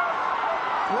take it.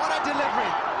 What a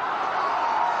delivery.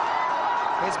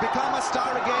 He's become a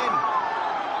star again.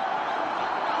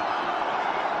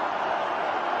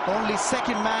 Only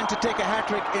second man to take a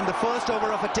hat-trick in the first over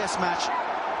of a test match.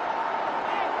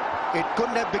 It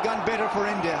couldn't have begun better for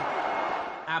India.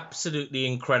 Absolutely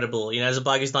incredible. As a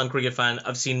Pakistan cricket fan,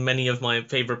 I've seen many of my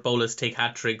favourite bowlers take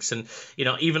hat-tricks, and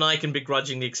even I can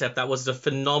begrudgingly accept that was a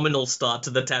phenomenal start to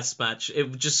the test match.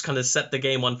 It just kind of set the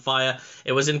game on fire.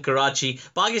 It was in Karachi.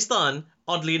 Pakistan,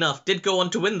 oddly enough, did go on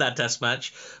to win that test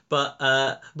match, but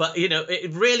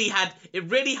it really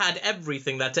had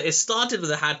everything. It started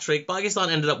with a hat-trick. Pakistan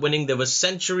ended up winning. There was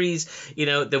centuries.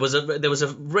 There was a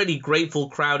really grateful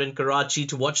crowd in Karachi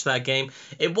to watch that game.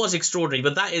 It was extraordinary.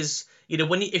 But that is,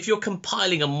 if you're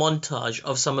compiling a montage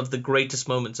of some of the greatest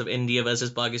moments of India versus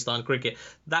Pakistan cricket,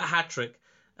 that hat-trick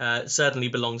certainly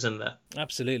belongs in there.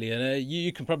 Absolutely, and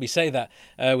you can probably say that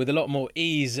with a lot more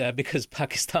ease because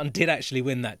Pakistan did actually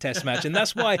win that test match, and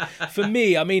that's why, for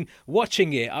me,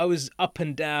 watching it, I was up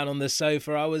and down on the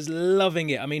sofa. I was loving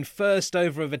it. First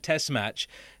over of a test match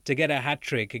to get a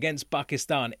hat-trick against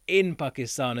Pakistan, in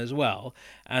Pakistan as well,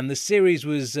 and the series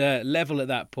was level at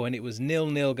that point. It was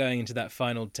 0-0 going into that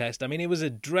final test. It was a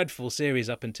dreadful series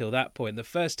up until that point. The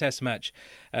first test match,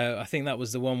 I think that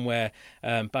was the one where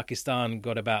Pakistan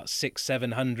got about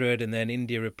 600-700, and then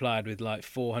India replied with like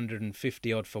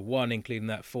 450 odd for one, including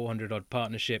that 400 odd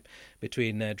partnership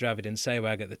between Dravid and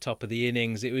Sehwag at the top of the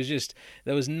innings. It was just,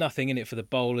 there was nothing in it for the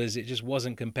bowlers. It just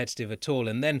wasn't competitive at all.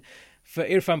 And then for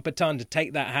Irfan Pathan to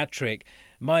take that hat-trick,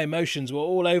 my emotions were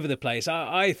all over the place.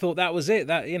 I thought that was it.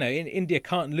 That India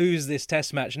can't lose this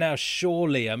test match now,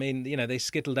 surely. They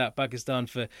skittled out Pakistan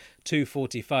for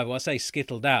 245. Well, I say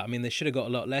skittled out. They should have got a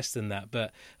lot less than that.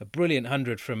 But a brilliant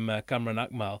 100 from Kamran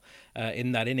Akmal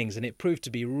in that innings, and it proved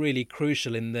to be really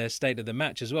crucial in the state of the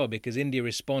match as well, because India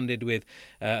responded with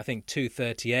I think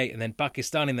 238, and then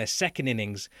Pakistan in their second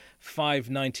innings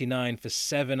 599 for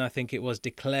 7. I think it was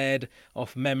declared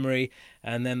off memory,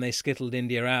 and then they skittled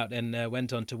India out and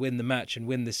went on to win the match and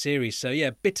win the series. So yeah,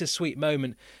 bittersweet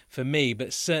moment for me,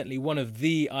 but certainly one of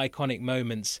the iconic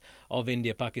moments of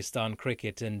India-Pakistan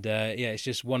cricket. And it's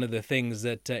just one of the things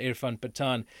that Irfan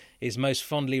Pathan is most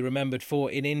fondly remembered for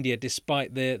in India,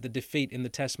 despite the defeat in the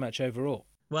test match overall.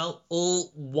 Well,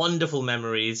 all wonderful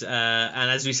memories.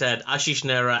 And as we said, Ashish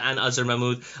Nehra and Azhar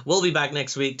Mahmood will be back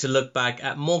next week to look back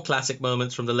at more classic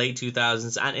moments from the late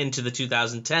 2000s and into the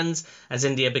 2010s as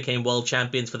India became world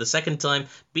champions for the second time,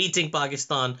 beating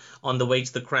Pakistan on the way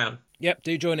to the crown. Yep,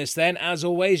 do join us then. As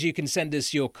always, you can send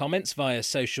us your comments via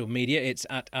social media. It's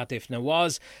at Atif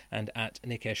Nawaz and at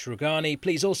Nikesh Rughani.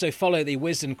 Please also follow the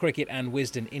Wisden Cricket and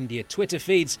Wisden India Twitter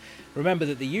feeds. Remember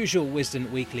that the usual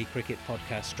Wisden Weekly Cricket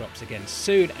podcast drops again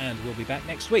soon, and we'll be back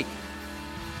next week.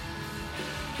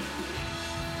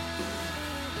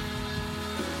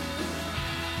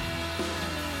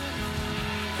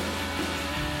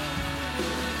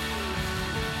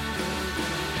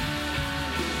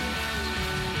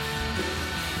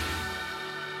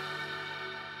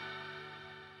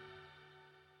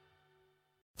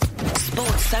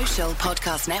 Social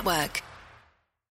Podcast Network.